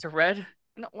beard. It's a red.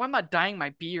 No, why am I dyeing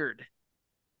my beard?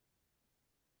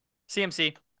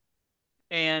 CMC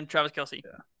and Travis Kelce.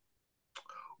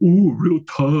 Yeah. Ooh, real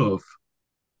tough.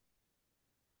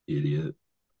 Idiot.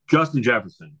 Justin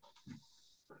Jefferson.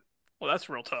 Well, that's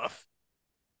real tough.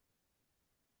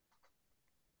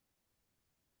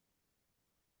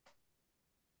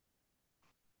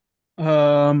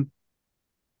 Who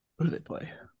do they play?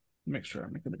 Make sure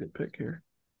I'm making a good pick here.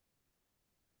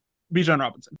 Bijan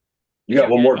Robinson. You got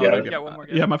one more, Oh, Gavin. yeah, one more.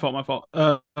 Yeah, my fault.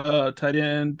 Tight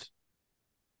end.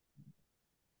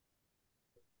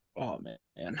 Oh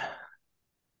man.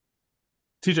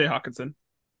 TJ Hawkinson.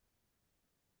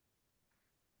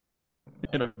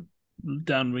 In a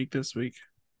down week this week.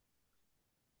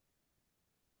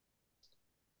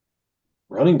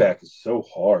 Running back is so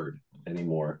hard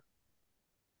anymore.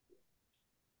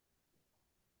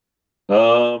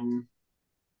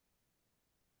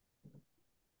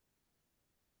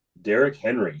 Derrick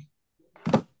Henry.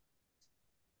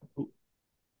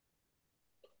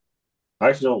 I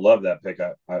actually don't love that pick.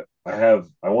 I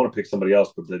want to pick somebody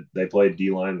else, but they play D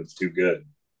line that's too good.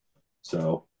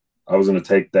 So I was going to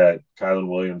take that Kylan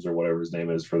Williams or whatever his name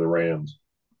is for the Rams.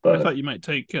 But I thought you might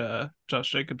take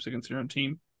Josh Jacobs against your own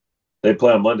team. they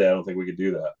play on Monday. I don't think we could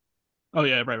do that. Oh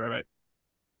yeah, right.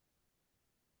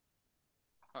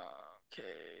 Okay.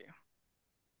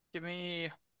 Give me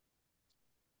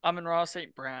Amon-Ra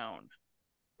St. Brown.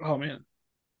 Oh man.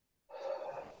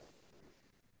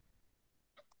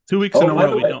 2 weeks in a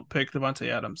row we don't pick Devontae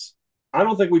Adams. I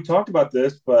don't think we talked about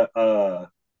this, but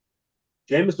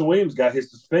Jameson Williams got his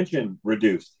suspension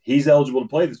reduced. He's eligible to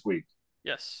play this week.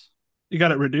 Yes. You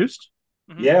got it reduced?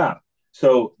 Mhm. Yeah.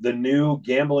 So the new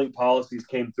gambling policies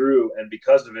came through, and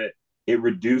because of it, it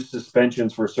reduced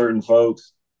suspensions for certain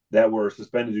folks that were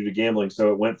suspended due to gambling.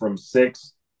 So it went from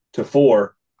 6 to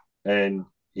 4, and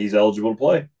he's eligible to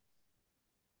play.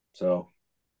 So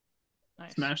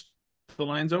Nice. Smash the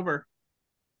Lions over.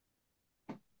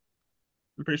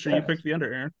 I'm pretty sure you Yes. picked the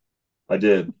under, Aaron. I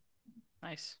did.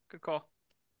 Nice. Good call.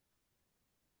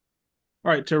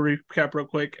 All right, to recap real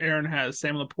quick, Aaron has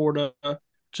Sam Laporta,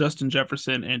 Justin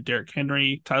Jefferson, and Derrick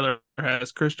Henry. Tyler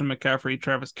has Christian McCaffrey,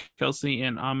 Travis Kelce,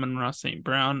 and Amon-Ra St.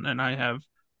 Brown. And I have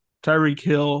Tyreek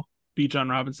Hill, B. John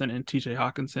Robinson, and TJ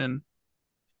Hawkinson.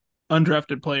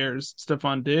 Undrafted players,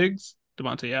 Stephon Diggs,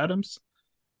 Devontae Adams,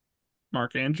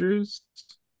 Mark Andrews,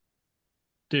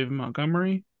 David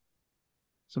Montgomery.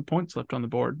 Some points left on the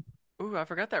board. Ooh, I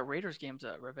forgot that Raiders game's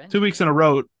a revenge. 2 weeks in a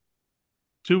row.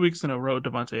 2 weeks in a row,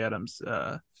 Devontae Adams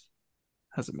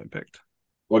hasn't been picked.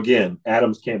 Well, again,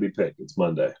 Adams can't be picked. It's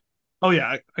Monday. Oh,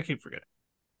 yeah, I keep forgetting.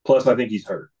 Plus, I think he's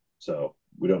hurt. So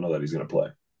we don't know that he's going to play.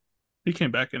 He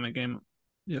came back in the game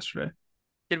yesterday.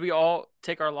 Did we all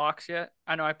take our locks yet?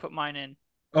 I know I put mine in.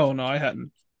 Oh, no, I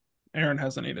hadn't. Aaron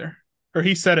hasn't either. Or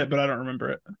he said it, but I don't remember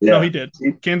it. Yeah. No, he did.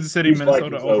 Kansas City,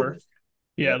 Minnesota like over.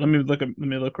 Yeah, let me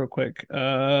look real quick.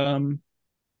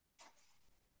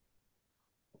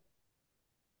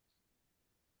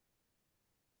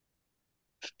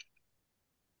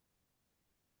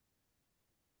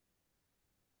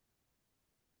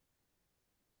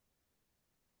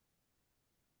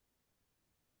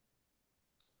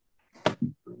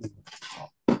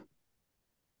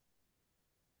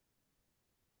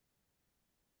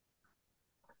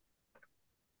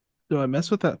 Do I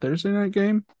mess with that Thursday night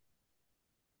game?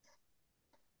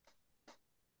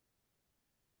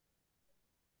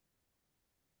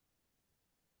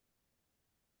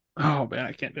 Oh man,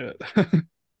 I can't do it.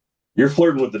 You're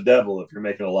flirting with the devil if you're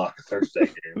making a lock a Thursday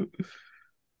game.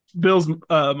 Bills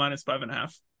minus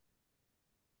 5.5.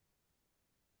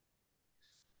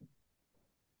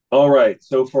 All right.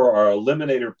 So for our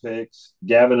eliminator picks,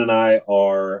 Gavin and I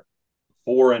are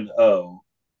 4-0,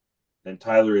 and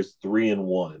Tyler is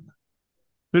 3-1.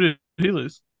 Who did he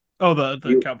lose? Oh,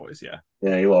 the Cowboys. Yeah.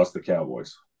 Yeah, he lost the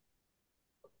Cowboys.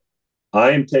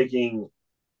 I am taking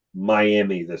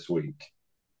Miami this week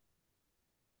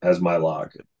as my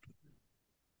lock.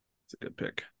 It's a good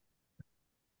pick.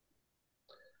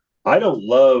 I don't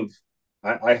love.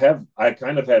 I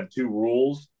kind of have two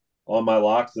rules on my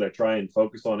locks that I try and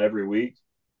focus on every week,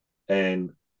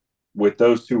 and with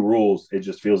those two rules, it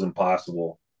just feels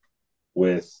impossible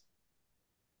with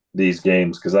these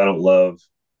games because I don't love.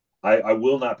 I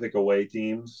will not pick away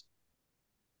teams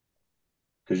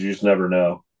because you just never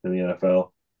know in the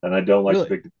NFL, and I don't like to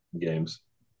pick games.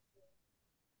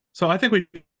 So I think we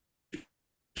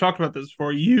talked about this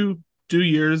before. You do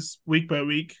yours week by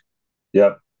week.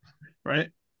 Yep. Right?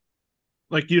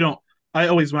 Like you don't. I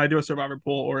always, when I do a survivor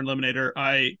pool or eliminator,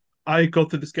 I go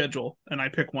through the schedule and I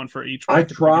pick one for each week I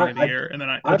try at the year, and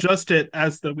then I adjust it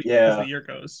as the week as the year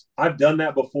goes. I've done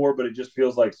that before, but it just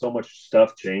feels like so much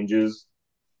stuff changes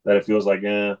that it feels like,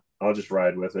 I'll just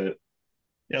ride with it.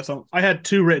 Yeah, so I had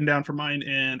two written down for mine,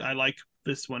 and I like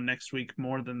this one next week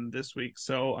more than this week,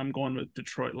 so I'm going with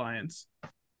Detroit Lions.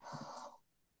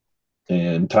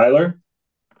 And Tyler?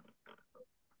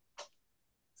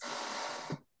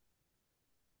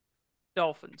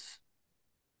 Dolphins.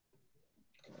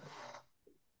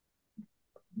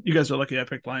 You guys are lucky I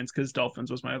picked Lions because Dolphins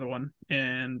was my other one,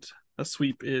 and a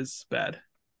sweep is bad.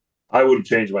 I would have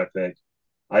changed my pick.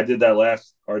 I did that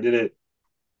did it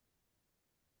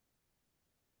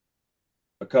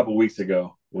a couple weeks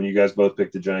ago when you guys both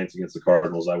picked the Giants against the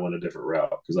Cardinals. I went a different route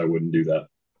because I wouldn't do that.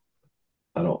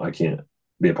 I can't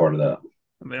be a part of that.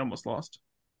 And they almost lost.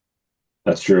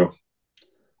 That's true.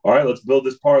 All right, let's build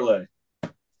this parlay.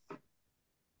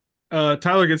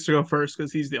 Tyler gets to go first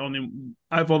because he's the only.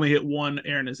 I've only hit one.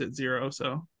 Aaron is at 0.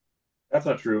 So that's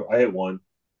not true. I hit one.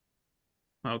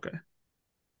 Okay.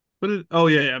 Oh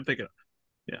yeah. I'm thinking.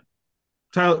 Yeah.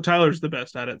 Tyler's the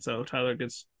best at it, so Tyler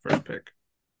gets first pick.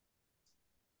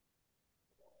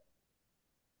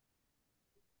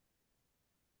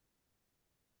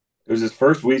 It was his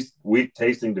first week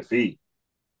tasting defeat.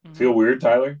 Mm-hmm. Feel weird,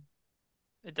 Tyler?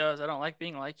 It does. I don't like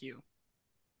being like you.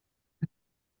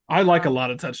 I like a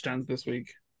lot of touchdowns this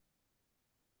week.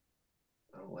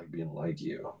 I don't like being like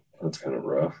you. That's kind of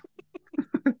rough.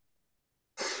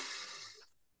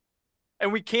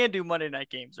 And we can do Monday night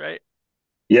games, right?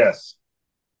 Yes.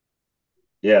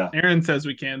 Yeah. Aaron says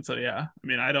we can, so yeah. I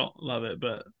mean, I don't love it,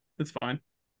 but it's fine.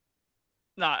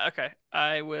 Nah, okay.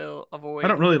 I will I don't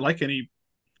avoid. really like any.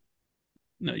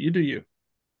 No, you do you.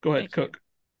 Go ahead, Thank you. cook.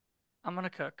 I'm gonna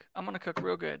cook. I'm gonna cook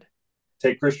real good.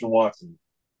 Take Christian Watson.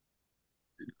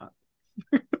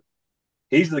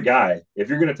 He's the guy. If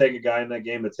you're going to take a guy in that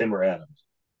game, it's him or Adams.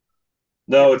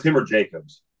 No, it's him or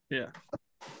Jacobs. Yeah.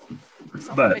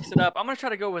 So I'm gonna But mix it up. I'm gonna try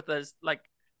to go with this. Like,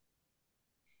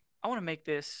 I want to make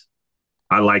this.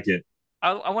 I like it.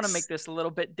 I want to make this a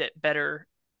little bit better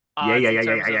Yeah, odds yeah, in yeah, yeah,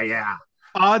 terms yeah, yeah, of yeah.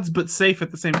 Odds, but safe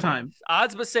at the same time.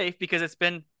 odds, but safe because it's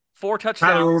been four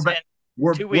Tyler, we're touchdowns back. in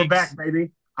We're two we're weeks. back,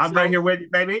 baby. I'm right So here with you,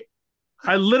 baby.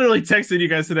 I literally texted you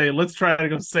guys today. Let's try to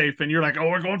go safe, and you're like, "Oh,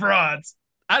 we're going for odds."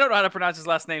 I don't know how to pronounce his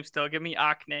last name still. Give me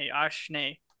Akne,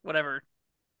 Ashne, whatever.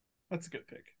 That's a good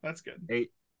pick. That's good.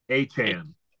 A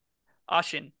Chan.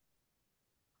 Ashin.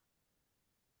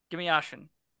 Give me Ashin.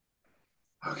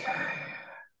 Okay.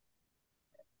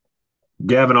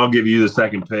 Gavin, I'll give you the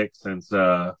second pick since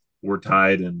we're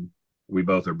tied and we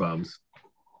both are bums.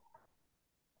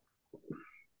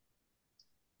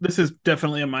 This is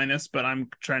definitely a minus, but I'm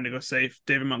trying to go safe.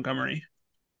 David Montgomery.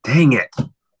 Dang it.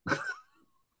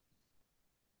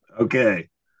 Okay.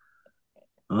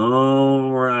 All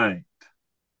right.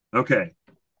 Okay.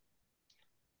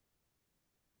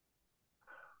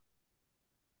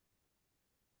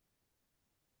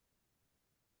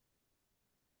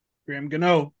 Graham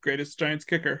Gano, greatest Giants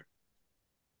kicker.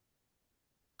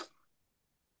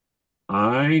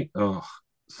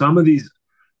 Some of these,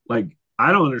 like,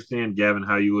 I don't understand, Gavin,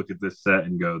 how you look at this set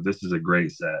and go, this is a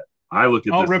great set. I look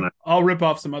at this and I'll rip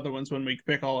off some other ones when we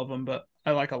pick all of them, but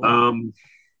I like a lot.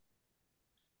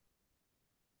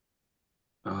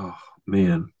 Oh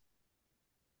man.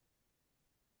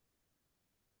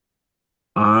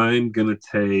 I'm gonna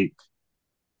take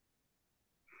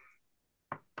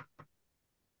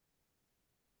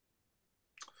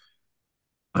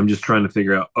I'm just trying to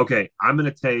figure out. Okay, I'm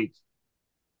gonna take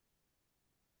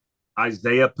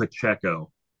Isaiah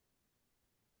Pacheco.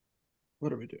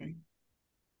 What are we doing?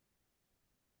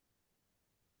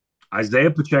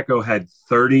 Isaiah Pacheco had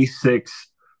 36%.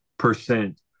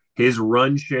 His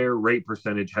run share rate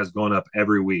percentage has gone up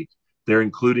every week. They're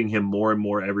including him more and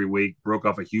more every week. Broke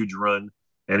off a huge run.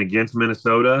 And against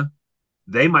Minnesota,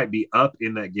 they might be up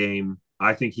in that game.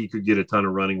 I think he could get a ton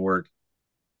of running work.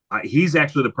 He's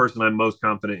actually the person I'm most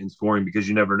confident in scoring because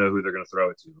you never know who they're going to throw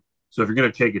it to. So if you're going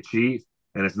to take a chief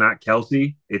and it's not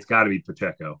Kelsey, it's got to be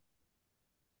Pacheco.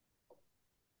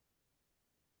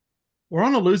 We're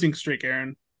on a losing streak,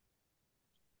 Aaron.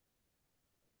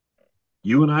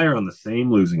 You and I are on the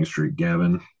same losing streak,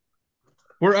 Gavin.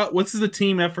 We're up. What's the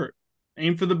team effort?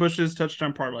 Aim for the bushes,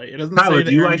 touchdown parlay. It doesn't Tyler, say that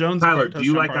do you Aaron like Jones. Tyler? Do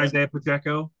you Touchdown like parlay. Isaiah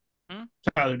Pacheco?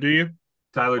 Tyler, do you?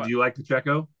 Tyler, What? do you like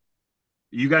Pacheco?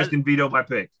 You guys can veto my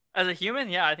pick. As a human,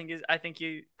 yeah, I think you. I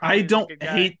Probably is a don't good guy.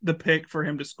 hate the pick for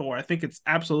him to score. I think it's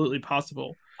absolutely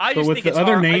possible. I But just with think the it's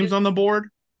other hard. names on the board,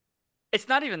 It's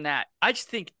not even that. I just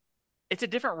think it's a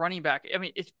different running back. I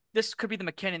mean, this could be the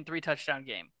McKinnon 3 touchdown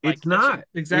game. Like, It's not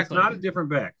exactly. It's not a different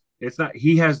back. It's not.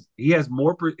 He has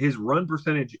more. His run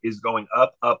percentage is going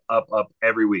up, up, up, up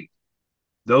every week.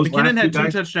 Those McKinnon last had two two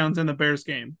guys, touchdowns in the Bears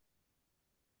game.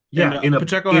 yeah. And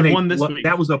Pacheco had one this week.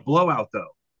 That was a blowout, though.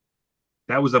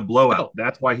 That was a blowout. Still.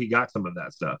 That's why he got some of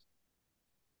that stuff.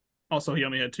 Also, he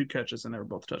only had 2 catches and they were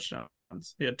both touchdowns.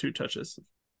 He had 2 touches.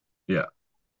 Yeah.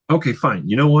 Okay, fine.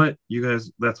 You know what, you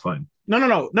guys, that's fine. No.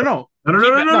 No. Keep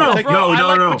it. No. Bro, I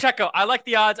like Pacheco. I like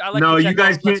the odds. I like No, Pacheco. you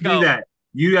guys Let's can't do go. that.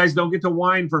 You guys don't get to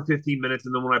whine for 15 minutes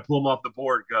and then when I pull them off the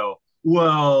board, go,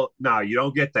 well, no, you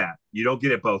don't get that. You don't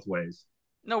get it both ways.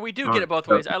 No, we do All get right. it both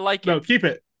ways. I like No, it. keep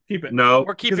it. Keep it. No.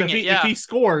 We're keeping it. If he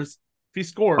scores,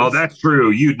 Oh, that's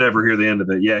true. You'd never hear the end of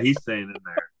it. Yeah, he's staying in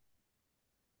there.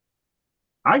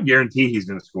 I guarantee he's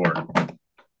going to score.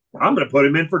 I'm going to put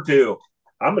him in for 2.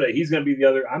 He's going to be the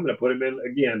other. I'm going to put him in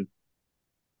again.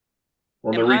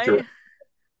 On the return.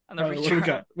 On the What do we return.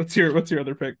 got? What's your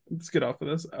other pick? Let's get off of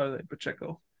this.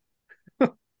 Pacheco.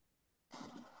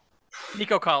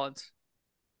 Nico Collins.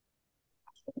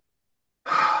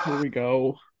 Here we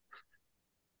go.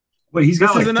 Wait, he's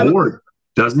got like 4,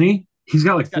 doesn't he? He's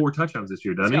got like 4 touchdowns this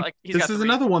year, doesn't he? This is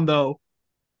another one though.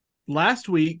 Last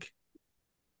week,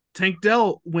 Tank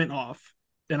Dell went off,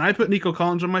 and I put Nico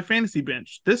Collins on my fantasy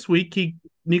bench. This week,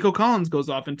 Nico Collins goes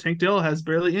off, and Tank Dell has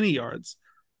barely any yards.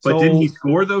 But didn't he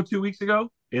score though 2 weeks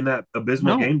ago in that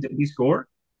abysmal game? Didn't he score?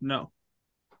 No.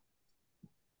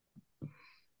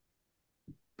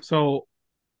 So,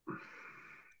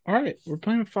 all right, we're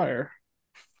playing with fire.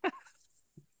 I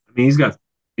mean,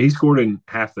 he scored in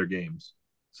half their games.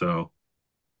 So,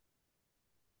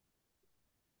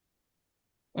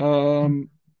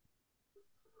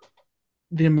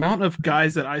 the amount of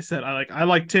guys that I said I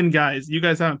like 10 guys. You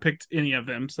guys haven't picked any of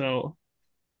them, so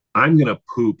I'm gonna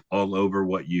poop all over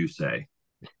what you say.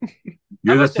 How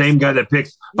You're the about this? same guy that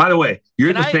picks. By the way,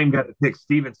 you're Can the I? same guy that picked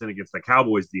Stevenson against the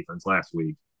Cowboys defense last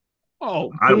week.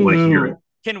 oh I don't want to hear it. boo.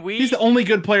 Can He's the we only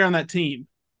good player on that team.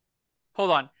 hold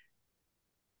on?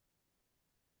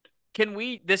 Can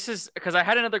we? This is because I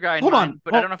had another guy in Hold mind, on.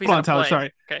 but I Hold don't know if he's on, gonna Tyler. play.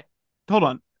 Sorry. Okay. Hold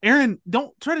on. Aaron,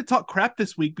 don't try to talk crap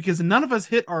this week because none of us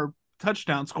hit our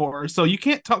touchdown score. So you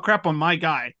can't talk crap on my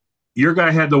guy. Your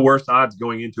guy had the worst odds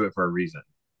going into it for a reason.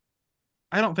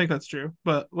 I don't think that's true,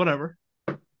 but whatever.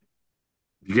 If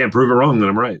you can't prove it wrong, then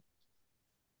I'm right.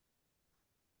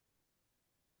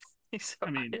 So, I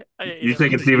mean, I hate You him.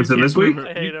 taking You Stevenson can't this week? prove I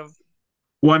it. hate him.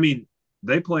 Well, I mean,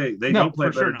 they No, don't play a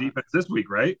for sure better not. defense this week,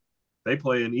 right? They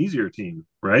play an easier team,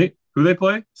 right? Who they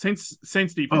play? Saints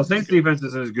defense. Oh, is Saints good. defense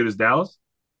isn't as good as Dallas.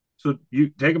 So you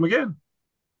take them again.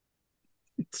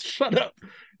 Shut up.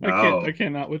 No. I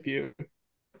cannot with you.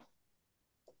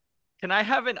 Can I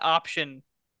have an option?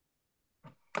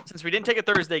 Since we didn't take a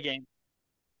Thursday game,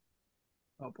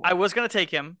 Oh boy. I was gonna take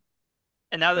him,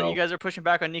 and now that No. you guys are pushing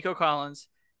back on Nico Collins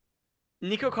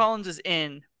is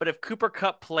in. But if Cooper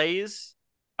Kupp plays,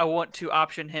 I want to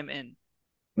option him in.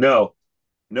 No.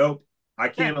 Nope. I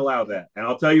can't Okay. allow that. And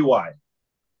I'll tell you why.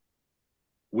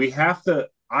 We have to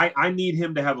I need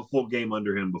him to have a full game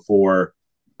under him before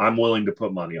I'm willing to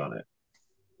put money on it.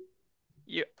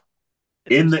 You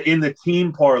In the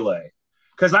team parlay.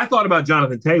 Because I thought about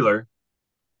Jonathan Taylor.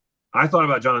 And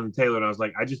I was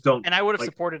like, I just don't and I would have like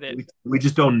supported it. we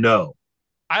just don't know.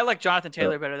 I like Jonathan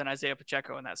Taylor better than Isaiah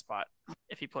Pacheco in that spot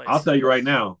if he plays. I'll tell you right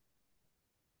now,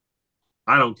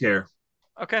 I don't care.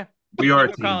 Okay. We are a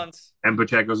Nico team. Collins. And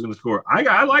Pacheco's going to score.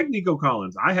 I like Nico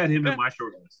Collins. I had him Okay. in my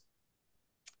short list.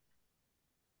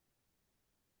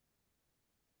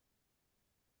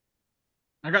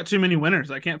 I got too many winners.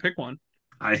 I can't pick one.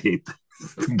 I hate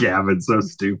this. Gavin, so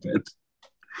stupid.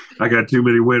 I got too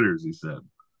many winners, he said.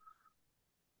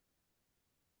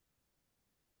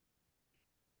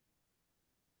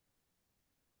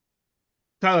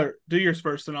 Tyler, do yours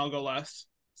first, and I'll go last.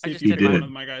 I See if just you did pick mine. one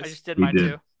of my guys. I just did He mine did.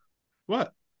 too.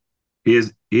 What? He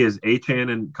is Achan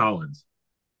and Collins.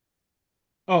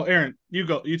 Oh, Aaron, you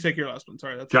go. You take your last one.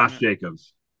 Sorry, that's what I Josh meant.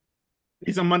 Jacobs.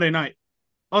 He's on Monday night.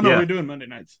 Oh no, Yeah. we're doing Monday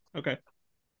nights. Okay.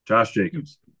 Josh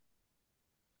Jacobs.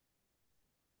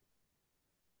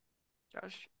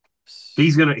 Josh.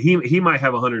 He might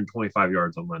have 125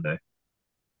 yards on Monday.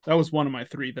 That was one of my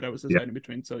three that I was Yeah. deciding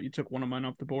between. So you took one of mine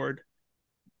off the board.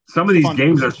 Some of these Stephon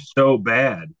games Diggs. are so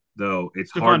bad, though.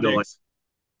 It's Stephon hard to like. Diggs.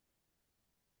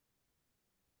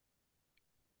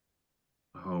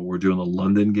 Oh, we're doing the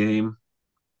London game.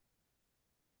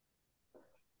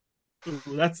 Ooh,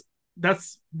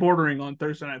 that's bordering on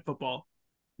Thursday night football.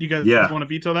 You guys Yeah. want to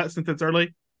veto that since it's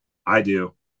early? I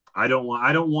do. I don't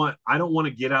want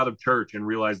to get out of church and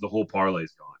realize the whole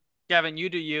parlay's gone. Gavin, you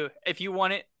do you. If you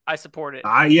want it, I support it.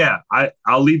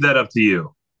 I'll leave that up to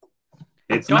you.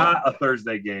 It's Don't- not a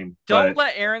Thursday game. Don't but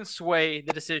let Aaron sway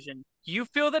the decision. You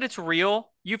feel that it's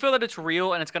real. You feel that it's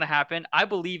real and it's going to happen. I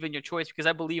believe in your choice because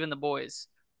I believe in the boys.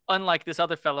 Unlike this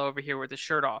other fellow over here with his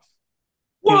shirt off.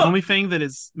 The only thing that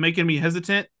is making me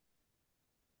hesitant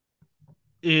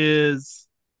is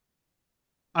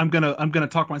I'm gonna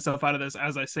talk myself out of this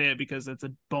as I say it because it's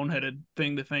a boneheaded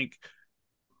thing to think.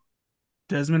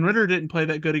 Desmond Ridder didn't play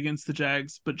that good against the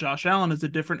Jags, but Josh Allen is a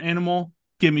different animal.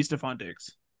 Give me Stephon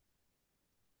Diggs.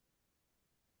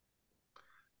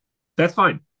 That's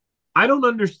fine. I don't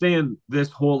understand this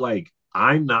whole like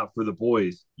I'm not for the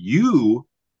boys. You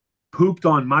pooped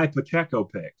on my Pacheco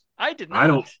pick. I did not. I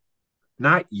don't.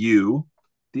 Not you,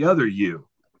 the other you.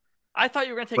 I thought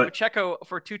you were going to take But- Pacheco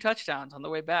for 2 touchdowns on the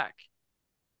way back.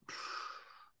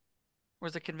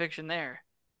 Where's the conviction there?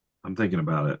 I'm thinking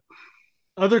about it.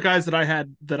 Other guys that I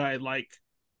had that I like,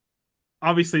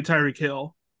 obviously Tyreek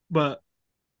Hill, but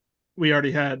we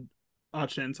already had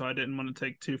Achan, so I didn't want to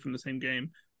take two from the same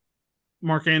game.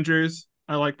 Mark Andrews,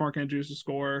 I like Mark Andrews to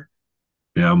score.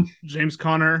 Yeah. James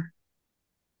Conner,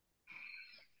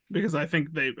 because I think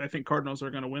Cardinals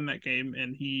are going to win that game,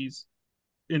 and he's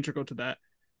integral to that.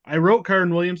 I wrote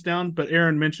Kyron Williams down, but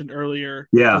Aaron mentioned earlier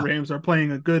Yeah. the Rams are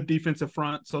playing a good defensive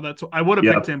front, so that's I would have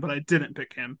Yep. picked him, but I didn't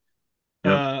pick him.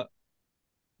 Yep.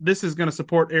 This is going to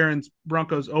support Aaron's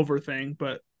Broncos over thing,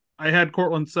 but I had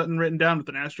Cortland Sutton written down with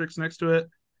an asterisk next to it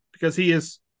because he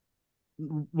is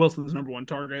Wilson's number one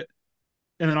target.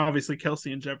 And then obviously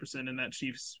Kelsey and Jefferson in that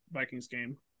Chiefs-Vikings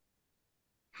game.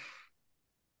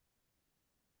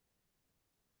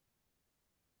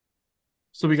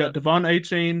 So we got Devon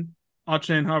Achane,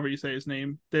 however you say his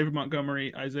name, David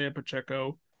Montgomery, Isaiah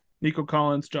Pacheco, Nico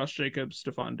Collins, Josh Jacobs,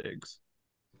 Stephon Diggs.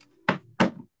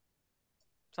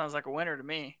 Sounds like a winner to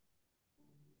me.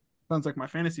 Sounds like my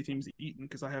fantasy team's eaten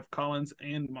because I have Collins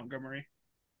and Montgomery.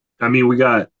 I mean, we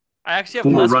got I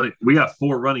actually have less. We got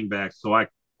 4 running backs, so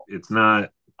it's not.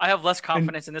 I have less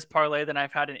confidence in this parlay than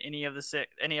I've had in any of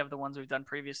the ones we've done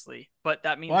previously. But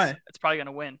that means Why? it's probably going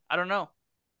to win. I don't know.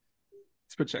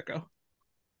 It's Pacheco.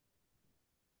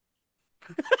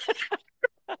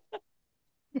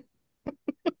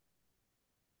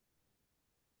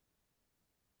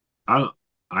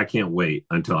 I can't wait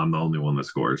until I'm the only one that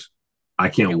scores. I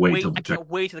can't wait till I can't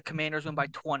wait till the Commanders win by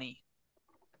 20.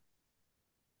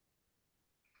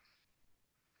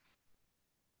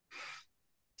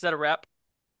 Is that a wrap?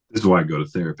 This is why I go to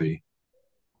therapy.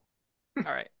 All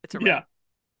right, it's a wrap. Yeah.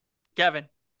 Gavin,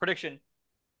 prediction.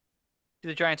 Do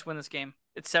the Giants win this game?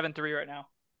 It's 7-3 right now.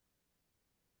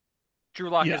 Drew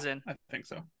Lock is in. I think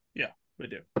so. Yeah, we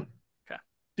do. Okay.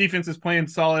 Defense is playing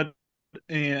solid,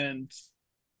 and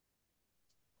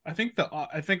I think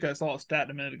I saw a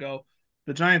stat a minute ago.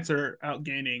 The Giants are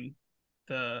outgaining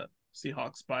the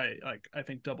Seahawks by I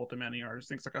think double the amount of yards. I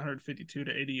think it's like 152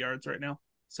 to 80 yards right now.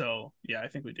 So yeah, I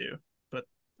think we do, but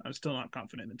I'm still not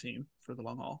confident in the team for the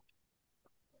long haul.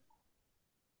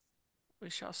 We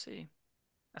shall see.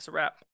 That's a wrap.